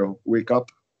 Vittorio, wake up.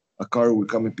 A car will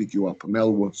come and pick you up.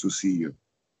 Mel wants to see you.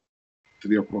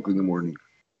 3 o'clock in the morning.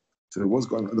 So what's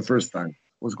going on? The first time,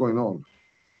 what's going on?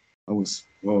 I was,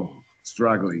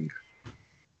 struggling.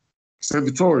 He said,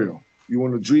 Vittorio, you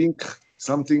want to drink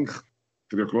something?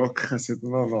 3 o'clock? I said,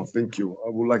 no, thank you. I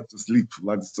would like to sleep,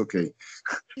 but it's okay.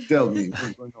 Tell me,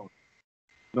 what's going on?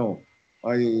 No,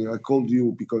 I called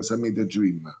you because I made a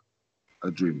dream.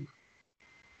 A dream.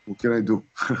 What can I do?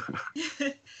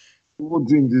 What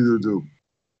dream did you do?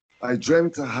 I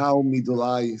dreamt how Middle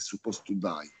Eye is supposed to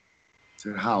die. I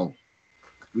said, how?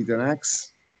 With an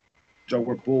axe,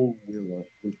 Jaguar Paul will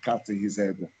cut his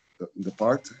head in the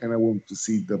part, and I want to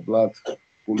see the blood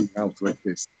pulling out like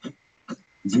this.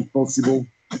 Is it possible?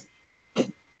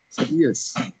 I said,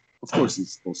 yes, of course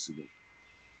it's possible.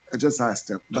 I just asked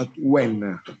him, but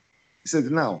when? He said,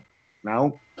 now.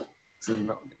 Now? I said,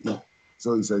 no.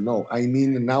 So he said, no, I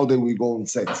mean now that we go on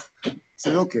set. I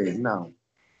said, okay, now.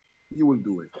 You will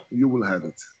do it. You will have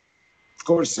it. Of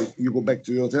course, if you go back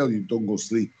to the hotel, you don't go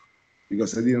sleep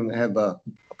because I didn't have a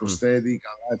prosthetic,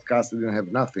 a life cast, I didn't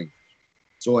have nothing.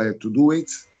 So I had to do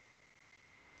it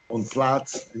on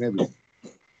flat and everything.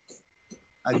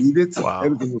 I did it. Wow.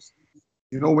 Everything was,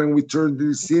 when we turned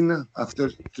this in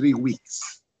after 3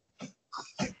 weeks.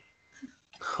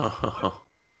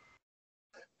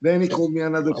 Then he called me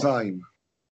another time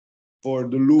for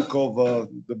the look of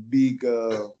the big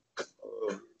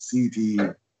city,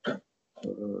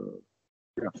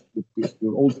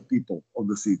 all the people of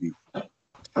the city.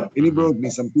 And he brought me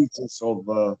some pictures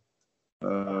of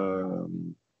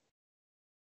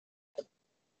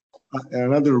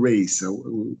another race,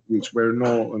 which were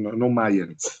no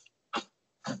Mayans.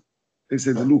 They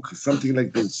said, look, something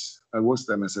like this. I watched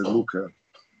them. I said, look,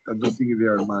 I don't think they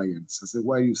are Mayans. I said,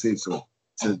 why you say so?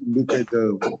 I said, look at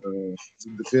the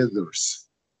feathers.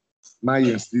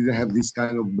 Mayans didn't have this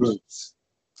kind of birds.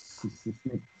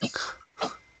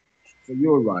 So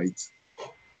you're right.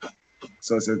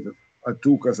 So I said, I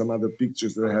took some other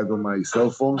pictures that I had on my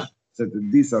cell phone. I said,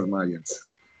 these are Mayans.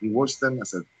 He watched them. I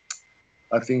said,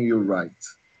 I think you're right.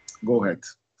 Go ahead.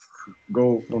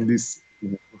 Go on this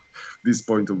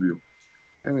point of view.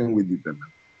 And then we did them.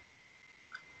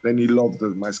 Then he loved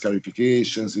my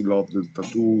scarifications. He loved the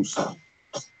tattoos.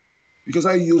 Because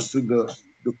I used the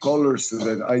colors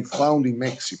that I found in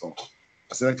Mexico.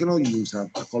 I said, I cannot use a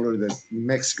color that in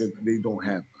Mexico they don't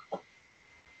have.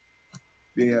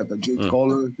 They have a jade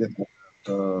color, they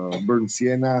have burnt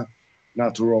sienna,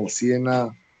 natural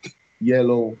sienna,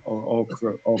 yellow or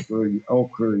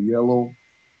ochre yellow,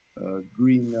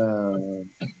 green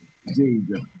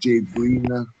jade green.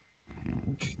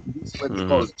 These were the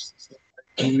colors.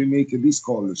 I only make these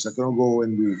colors. I cannot go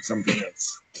and do something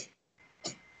else.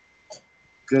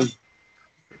 Okay.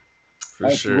 For I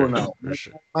have to sure. go now. For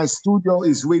sure. My studio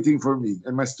is waiting for me,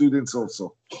 and my students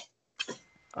also.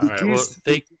 All right. Well,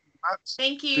 Thank you.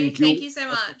 Thank Thank you. you so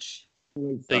much.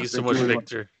 thank you so much, very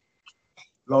Victor.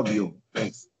 Love you.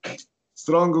 Thanks.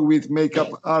 Strong with makeup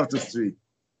artistry.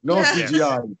 No Yeah.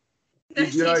 CGI. No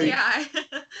CGI.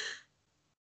 CGI.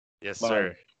 Yes, Bye.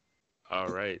 sir. All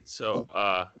right. So,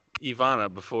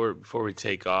 Ivana, before we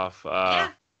take off,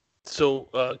 Yeah. so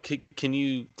can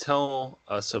you tell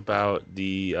us about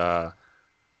the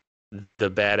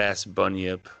Badass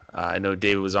Bunyip? I know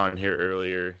David was on here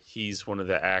earlier. He's one of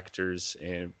the actors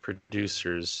and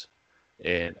producers,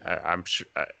 and I'm sure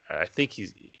I think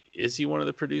is he one of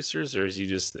the producers or is he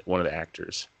just one of the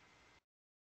actors?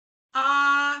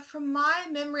 From my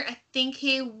memory, I think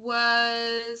he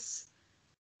was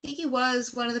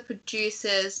one of the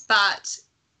producers, but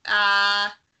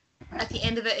at the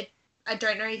end of it, I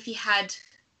don't know if he had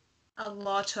a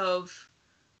lot of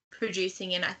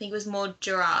producing in. I think it was more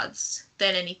Gerard's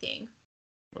than anything.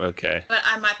 Okay. But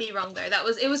I might be wrong though.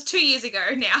 It was 2 years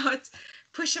ago now. It's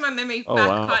pushing my memory Oh, back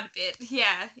wow. quite a bit.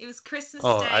 Yeah, it was Christmas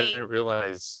Oh, Day. I didn't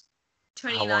realize how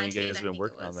 2019, long you guys I have been think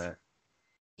working it on was. that.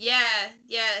 Yeah,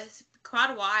 it's quite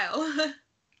a while.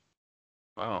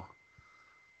 Wow.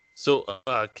 So,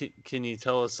 can you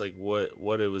tell us like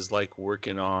what it was like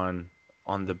working on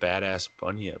the Badass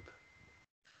Bunyip?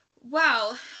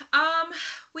 Well,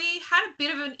 we had a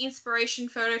bit of an inspiration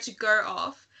photo to go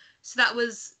off, so that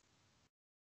was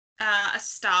a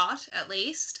start at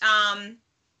least.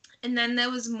 And then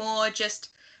there was more just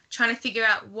trying to figure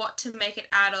out what to make it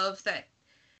out of that,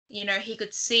 he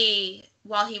could see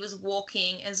while he was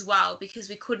walking as well, because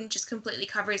we couldn't just completely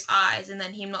cover his eyes and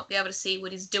then him not be able to see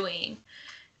what he's doing.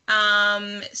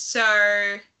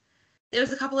 So there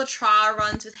was a couple of trial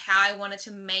runs with how I wanted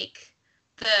to make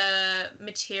the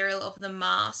material of the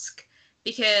mask,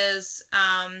 because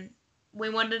we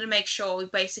wanted to make sure we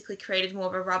basically created more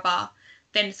of a rubber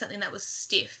than something that was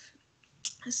stiff.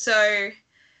 So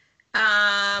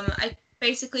I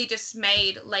basically just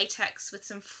made latex with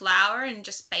some flour and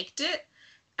just baked it,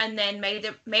 and then made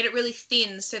it really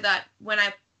thin so that when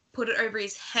I put it over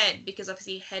his head, because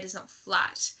obviously his head is not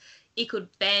flat, it could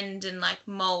bend and like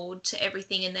mold to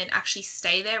everything and then actually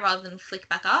stay there rather than flick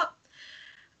back up.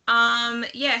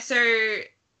 So,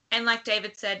 and like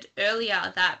David said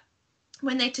earlier, that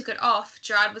when they took it off,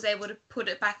 Gerard was able to put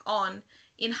it back on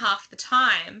in half the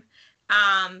time,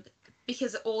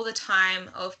 because all the time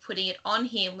of putting it on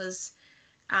him was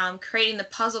creating the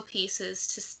puzzle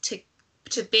pieces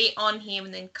to be on him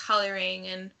and then coloring,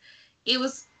 and it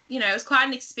was quite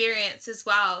an experience as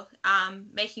well,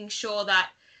 making sure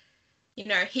that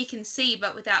he can see,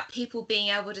 but without people being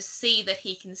able to see that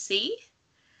he can see.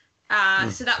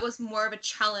 So that was more of a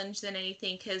challenge than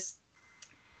anything, because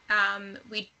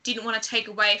we didn't want to take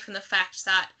away from the fact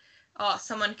that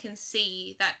someone can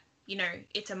see that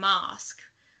it's a mask,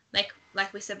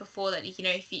 like we said before, that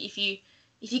if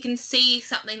you can see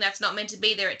something that's not meant to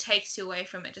be there, it takes you away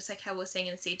from it, just like how we're saying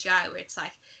in CGI, where it's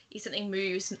like if something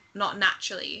moves not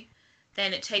naturally,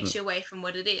 then it takes you away from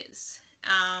what it is.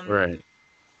 Right.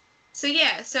 So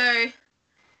yeah, so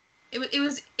it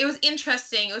was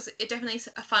interesting. It definitely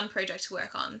a fun project to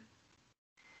work on.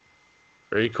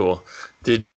 Very cool.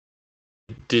 Did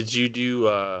you do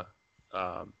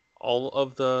all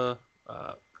of the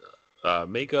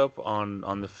makeup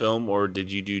on the film, or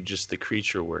did you do just the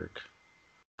creature work?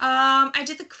 I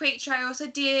did the creature. I also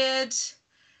did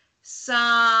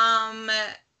some.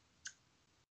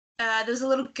 There's a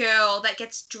little girl that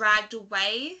gets dragged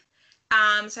away.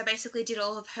 So I basically did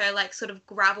all of her like sort of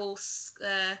gravel,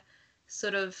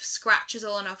 sort of scratches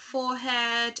all on her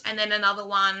forehead, and then another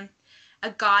one,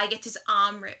 a guy gets his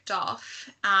arm ripped off.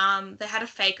 They had a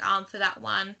fake arm for that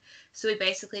one, so we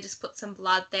basically just put some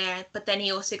blood there. But then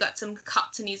he also got some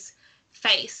cuts in his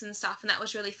face and stuff, and that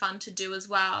was really fun to do as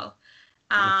well.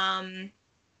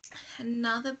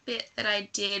 Another bit that I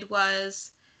did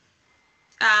was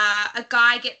a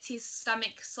guy gets his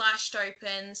stomach slashed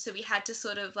open, so we had to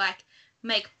sort of like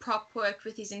make prop work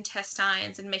with his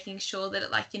intestines and making sure that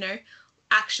it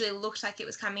actually looked like it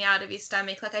was coming out of his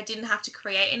stomach. Like I didn't have to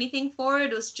create anything for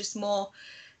it. It was just more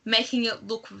making it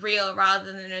look real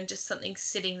rather than just something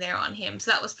sitting there on him.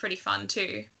 So that was pretty fun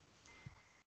too.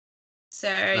 So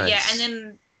nice. Yeah, and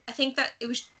then I think that it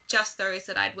was just those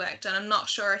that I'd worked on. I'm not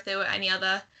sure if there were any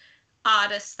other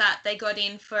artists that they got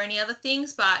in for any other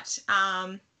things, but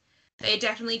they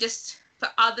definitely just, for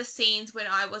other scenes when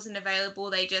I wasn't available,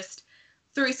 they just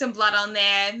threw some blood on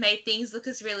there, made things look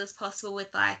as real as possible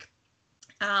with like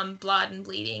blood and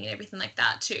bleeding and everything like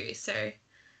that too. So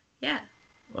yeah.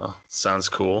 Well, sounds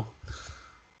cool.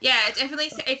 Yeah,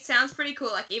 it sounds pretty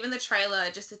cool. Like even the trailer,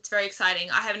 it's very exciting.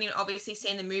 I haven't even obviously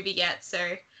seen the movie yet,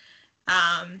 so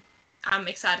I'm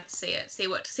excited to see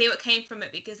what came from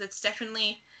it, because it's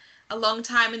definitely a long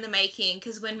time in the making.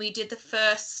 Because when we did the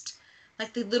first,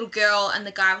 like the little girl and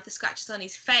the guy with the scratches on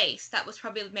his face, that was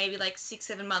probably maybe like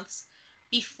 6-7 months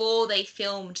before they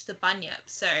filmed the Bunyip.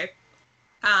 So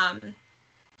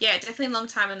yeah, definitely a long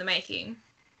time in the making.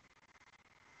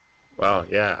 Well,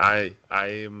 yeah, I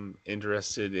am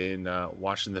interested in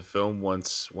watching the film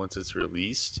once it's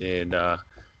released, and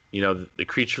you know, the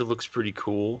creature looks pretty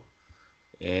cool,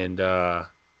 and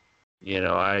you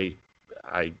know, I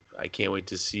can't wait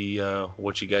to see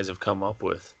what you guys have come up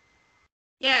with.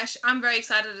 Yeah, I'm very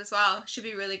excited as well. Should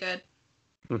be really good.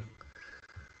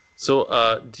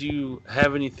 So, do you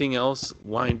have anything else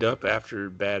lined up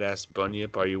after Badass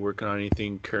Bunyip? Are you working on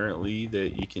anything currently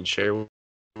that you can share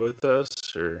with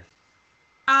us, or?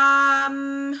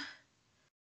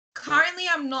 Currently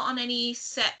I'm not on any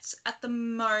sets at the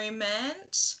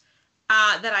moment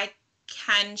that I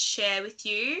can share with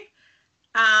you.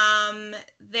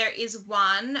 There is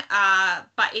one,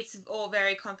 but it's all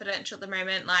very confidential at the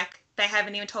moment. Like they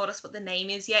haven't even told us what the name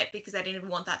is yet, because they didn't even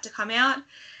want that to come out.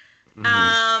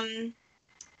 Mm-hmm.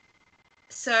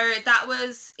 So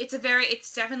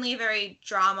it's definitely a very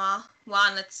drama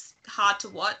one. That's hard to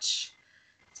watch.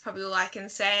 It's probably all I can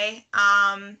say.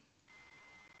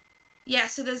 Yeah,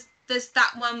 so there's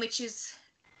that one, which is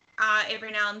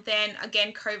every now and then.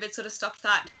 Again, COVID sort of stopped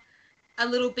that a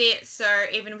little bit. So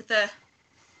even with the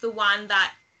one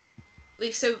that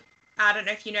I don't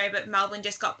know if you know, but Melbourne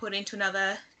just got put into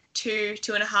another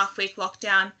 2.5 week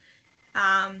lockdown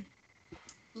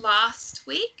last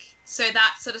week. So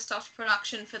that sort of stopped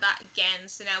production for that again.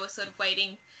 So now we're sort of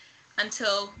waiting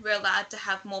until we're allowed to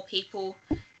have more people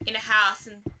in a house,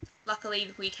 and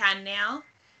luckily we can now,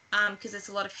 because there's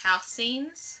a lot of house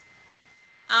scenes.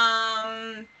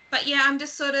 But yeah, I'm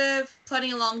just sort of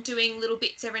plodding along, doing little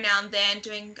bits every now and then.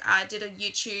 I did a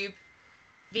YouTube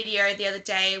video the other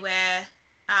day where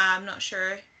I'm not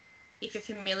sure if you're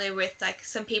familiar with like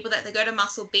some people that they go to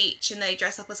Muscle Beach and they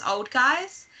dress up as old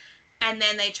guys, and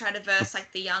then they try to verse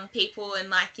like the young people and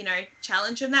like, you know,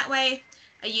 challenge them that way.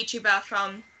 A YouTuber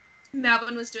from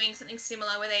Melbourne was doing something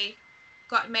similar where they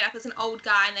got made up as an old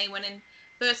guy and they went and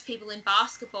versed people in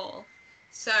basketball.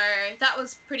 So that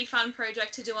was a pretty fun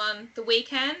project to do on the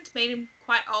weekend. Made him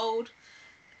quite old.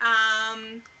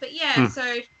 But yeah,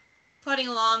 so plodding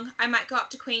along. I might go up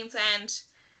to Queensland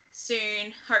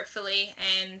soon, hopefully,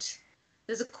 and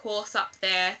there's a course up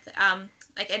there,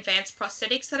 like advanced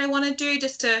prosthetics that I want to do,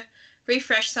 just to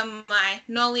refresh some of my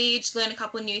knowledge, learn a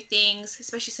couple of new things,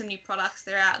 especially some new products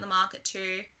that are out in the market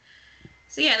too.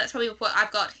 So yeah, that's probably what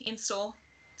I've got in store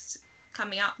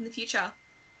coming up in the future.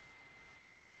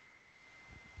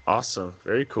 Awesome.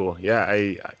 Very cool. Yeah,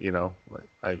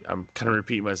 I'm kind of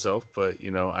repeating myself, but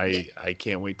you know, I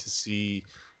can't wait to see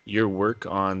your work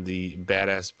on the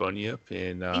Badass Bunyip,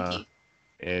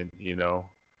 and you know,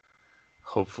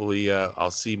 hopefully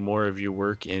I'll see more of your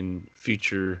work in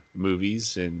future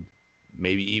movies, and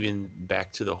maybe even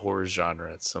back to the horror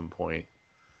genre at some point.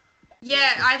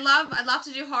 Yeah, I'd love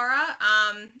to do horror.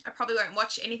 I probably won't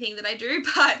watch anything that I do,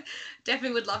 but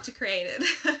definitely would love to create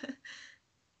it.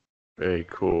 Very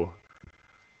cool.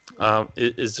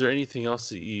 Is there anything else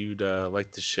that you'd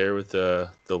like to share with the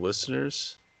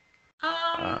listeners?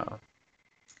 No,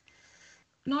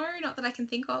 not that I can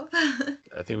think of.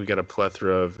 I think we got a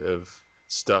plethora of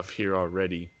stuff here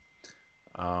already.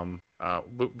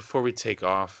 Before we take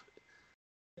off,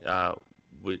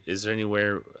 is there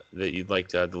anywhere that you'd like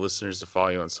the listeners to follow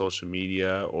you on social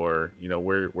media, or you know,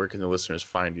 where can the listeners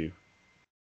find you?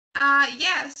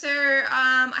 Yeah, so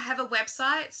I have a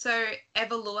website, so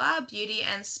Evolua Beauty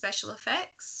and Special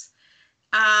Effects,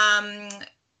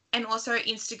 and also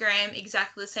Instagram,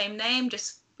 exactly the same name,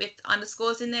 just with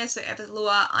underscores in there, so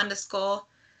Evolua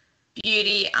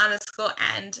 _beauty _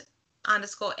 and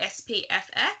 _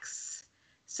 SPFX.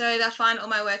 So they'll find all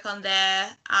my work on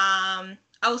there.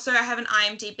 Also, I have an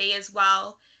IMDb as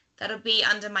well. That'll be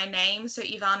under my name, so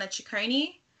Ivana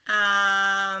Ciccone.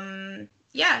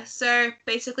 Yeah, so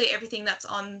basically everything that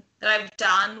I've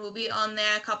done will be on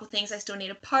there. A couple of things I still need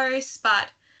to post, but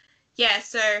yeah,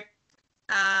 so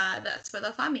that's where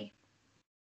they'll find me.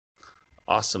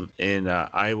 Awesome. And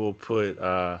I will put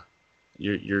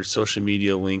your social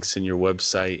media links and your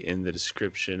website in the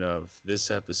description of this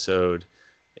episode.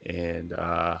 And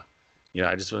I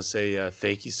just want to say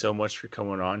thank you so much for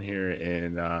coming on here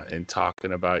and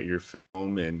talking about your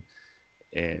film and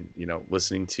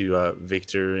listening to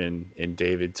Victor and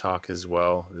David talk as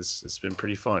well. It's been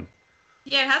pretty fun.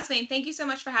 Yeah, it has been. Thank you so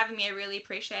much for having me. I really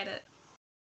appreciate it.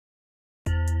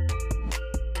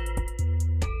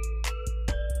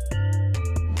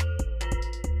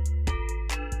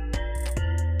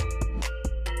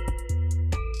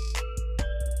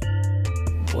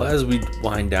 Well, as we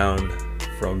wind down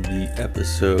from the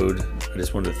episode, I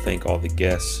just wanted to thank all the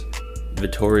guests: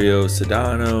 Vittorio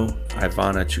Sedano,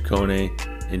 Ivana Ciccone,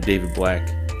 and David Black.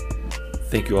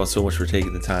 Thank you all so much for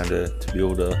taking the time to be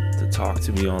able to talk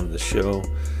to me on the show.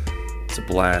 It's a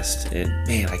blast. And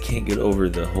man, I can't get over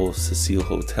the whole Cecile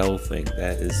Hotel thing.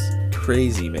 That is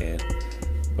crazy, man.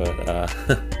 But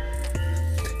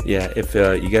yeah, if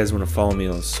you guys want to follow me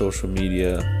on social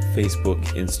media, Facebook,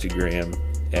 Instagram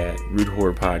at Rude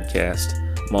Horror Podcast.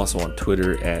 I'm also on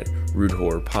Twitter at Rude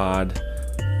Horror Pod.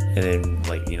 And then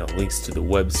links to the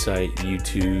website,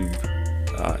 YouTube,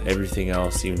 everything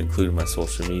else, even including my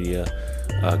social media.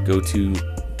 Go to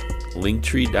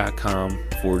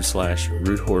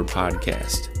linktree.com/Rude Horror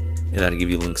Podcast, and that'll give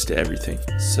you links to everything.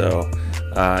 So,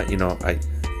 I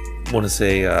want to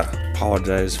say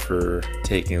apologize for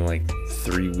taking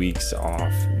 3 weeks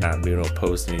off, not being able to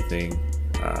post anything.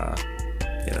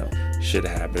 Shit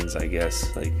happens, I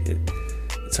guess.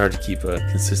 It's hard to keep a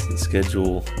consistent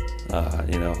schedule,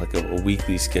 a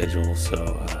weekly schedule.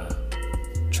 So,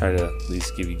 try to at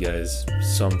least give you guys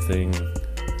something.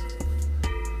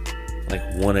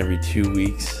 One every 2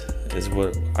 weeks is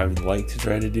what I would like to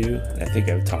try to do. I think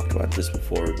I've talked about this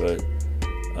before, but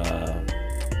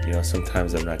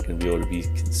sometimes I'm not going to be able to be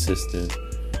consistent.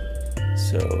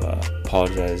 So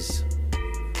apologize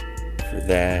for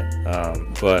that.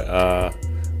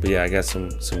 But yeah, I got some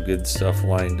good stuff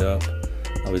lined up.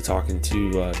 I'll be talking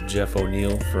to Jeff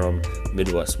O'Neill from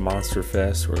Midwest Monster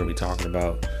Fest. We're going to be talking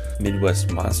about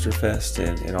Midwest Monster Fest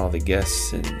and all the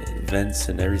guests and events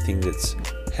and everything that's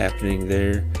happening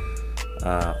there.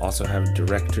 Also have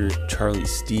director Charlie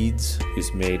Steeds,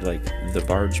 who's made The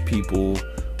Barge People,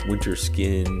 Winter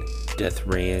Skin, Death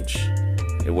Ranch,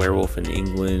 A Werewolf in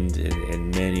England,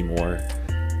 and many more.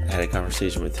 I had a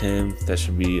conversation with him. That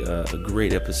should be a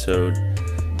great episode.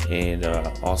 And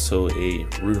also a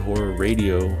Rude Horror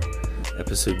Radio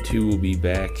episode 2 will be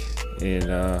back,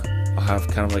 and I'll have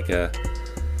kind of a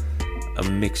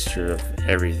mixture of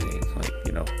everything,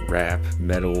 rap,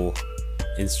 metal,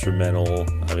 instrumental.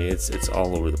 I mean, it's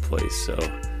all over the place. So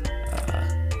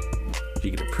if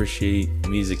you can appreciate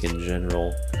music in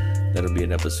general, that'll be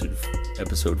an episode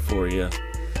for you.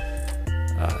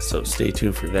 So stay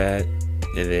tuned for that.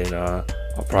 And then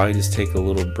I'll probably just take a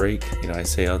little break. I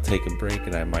say I'll take a break,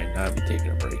 and I might not be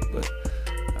taking a break, but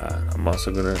I'm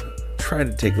also gonna try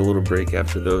to take a little break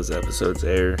after those episodes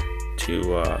air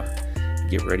to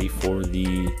get ready for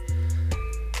the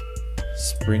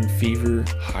Spring Fever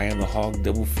High on the Hog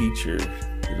double feature.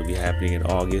 It'll be happening in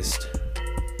August,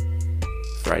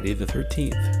 Friday the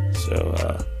 13th. So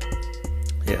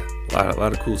yeah, a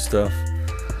lot of cool stuff.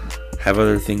 Have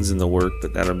other things in the work,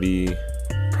 but that'll be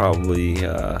probably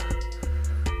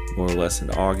more or less in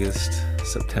August,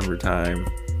 September time.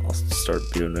 I'll start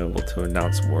being able to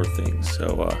announce more things.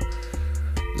 So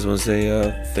just want to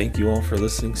say thank you all for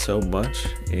listening so much,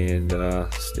 and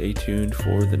stay tuned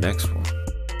for the next one.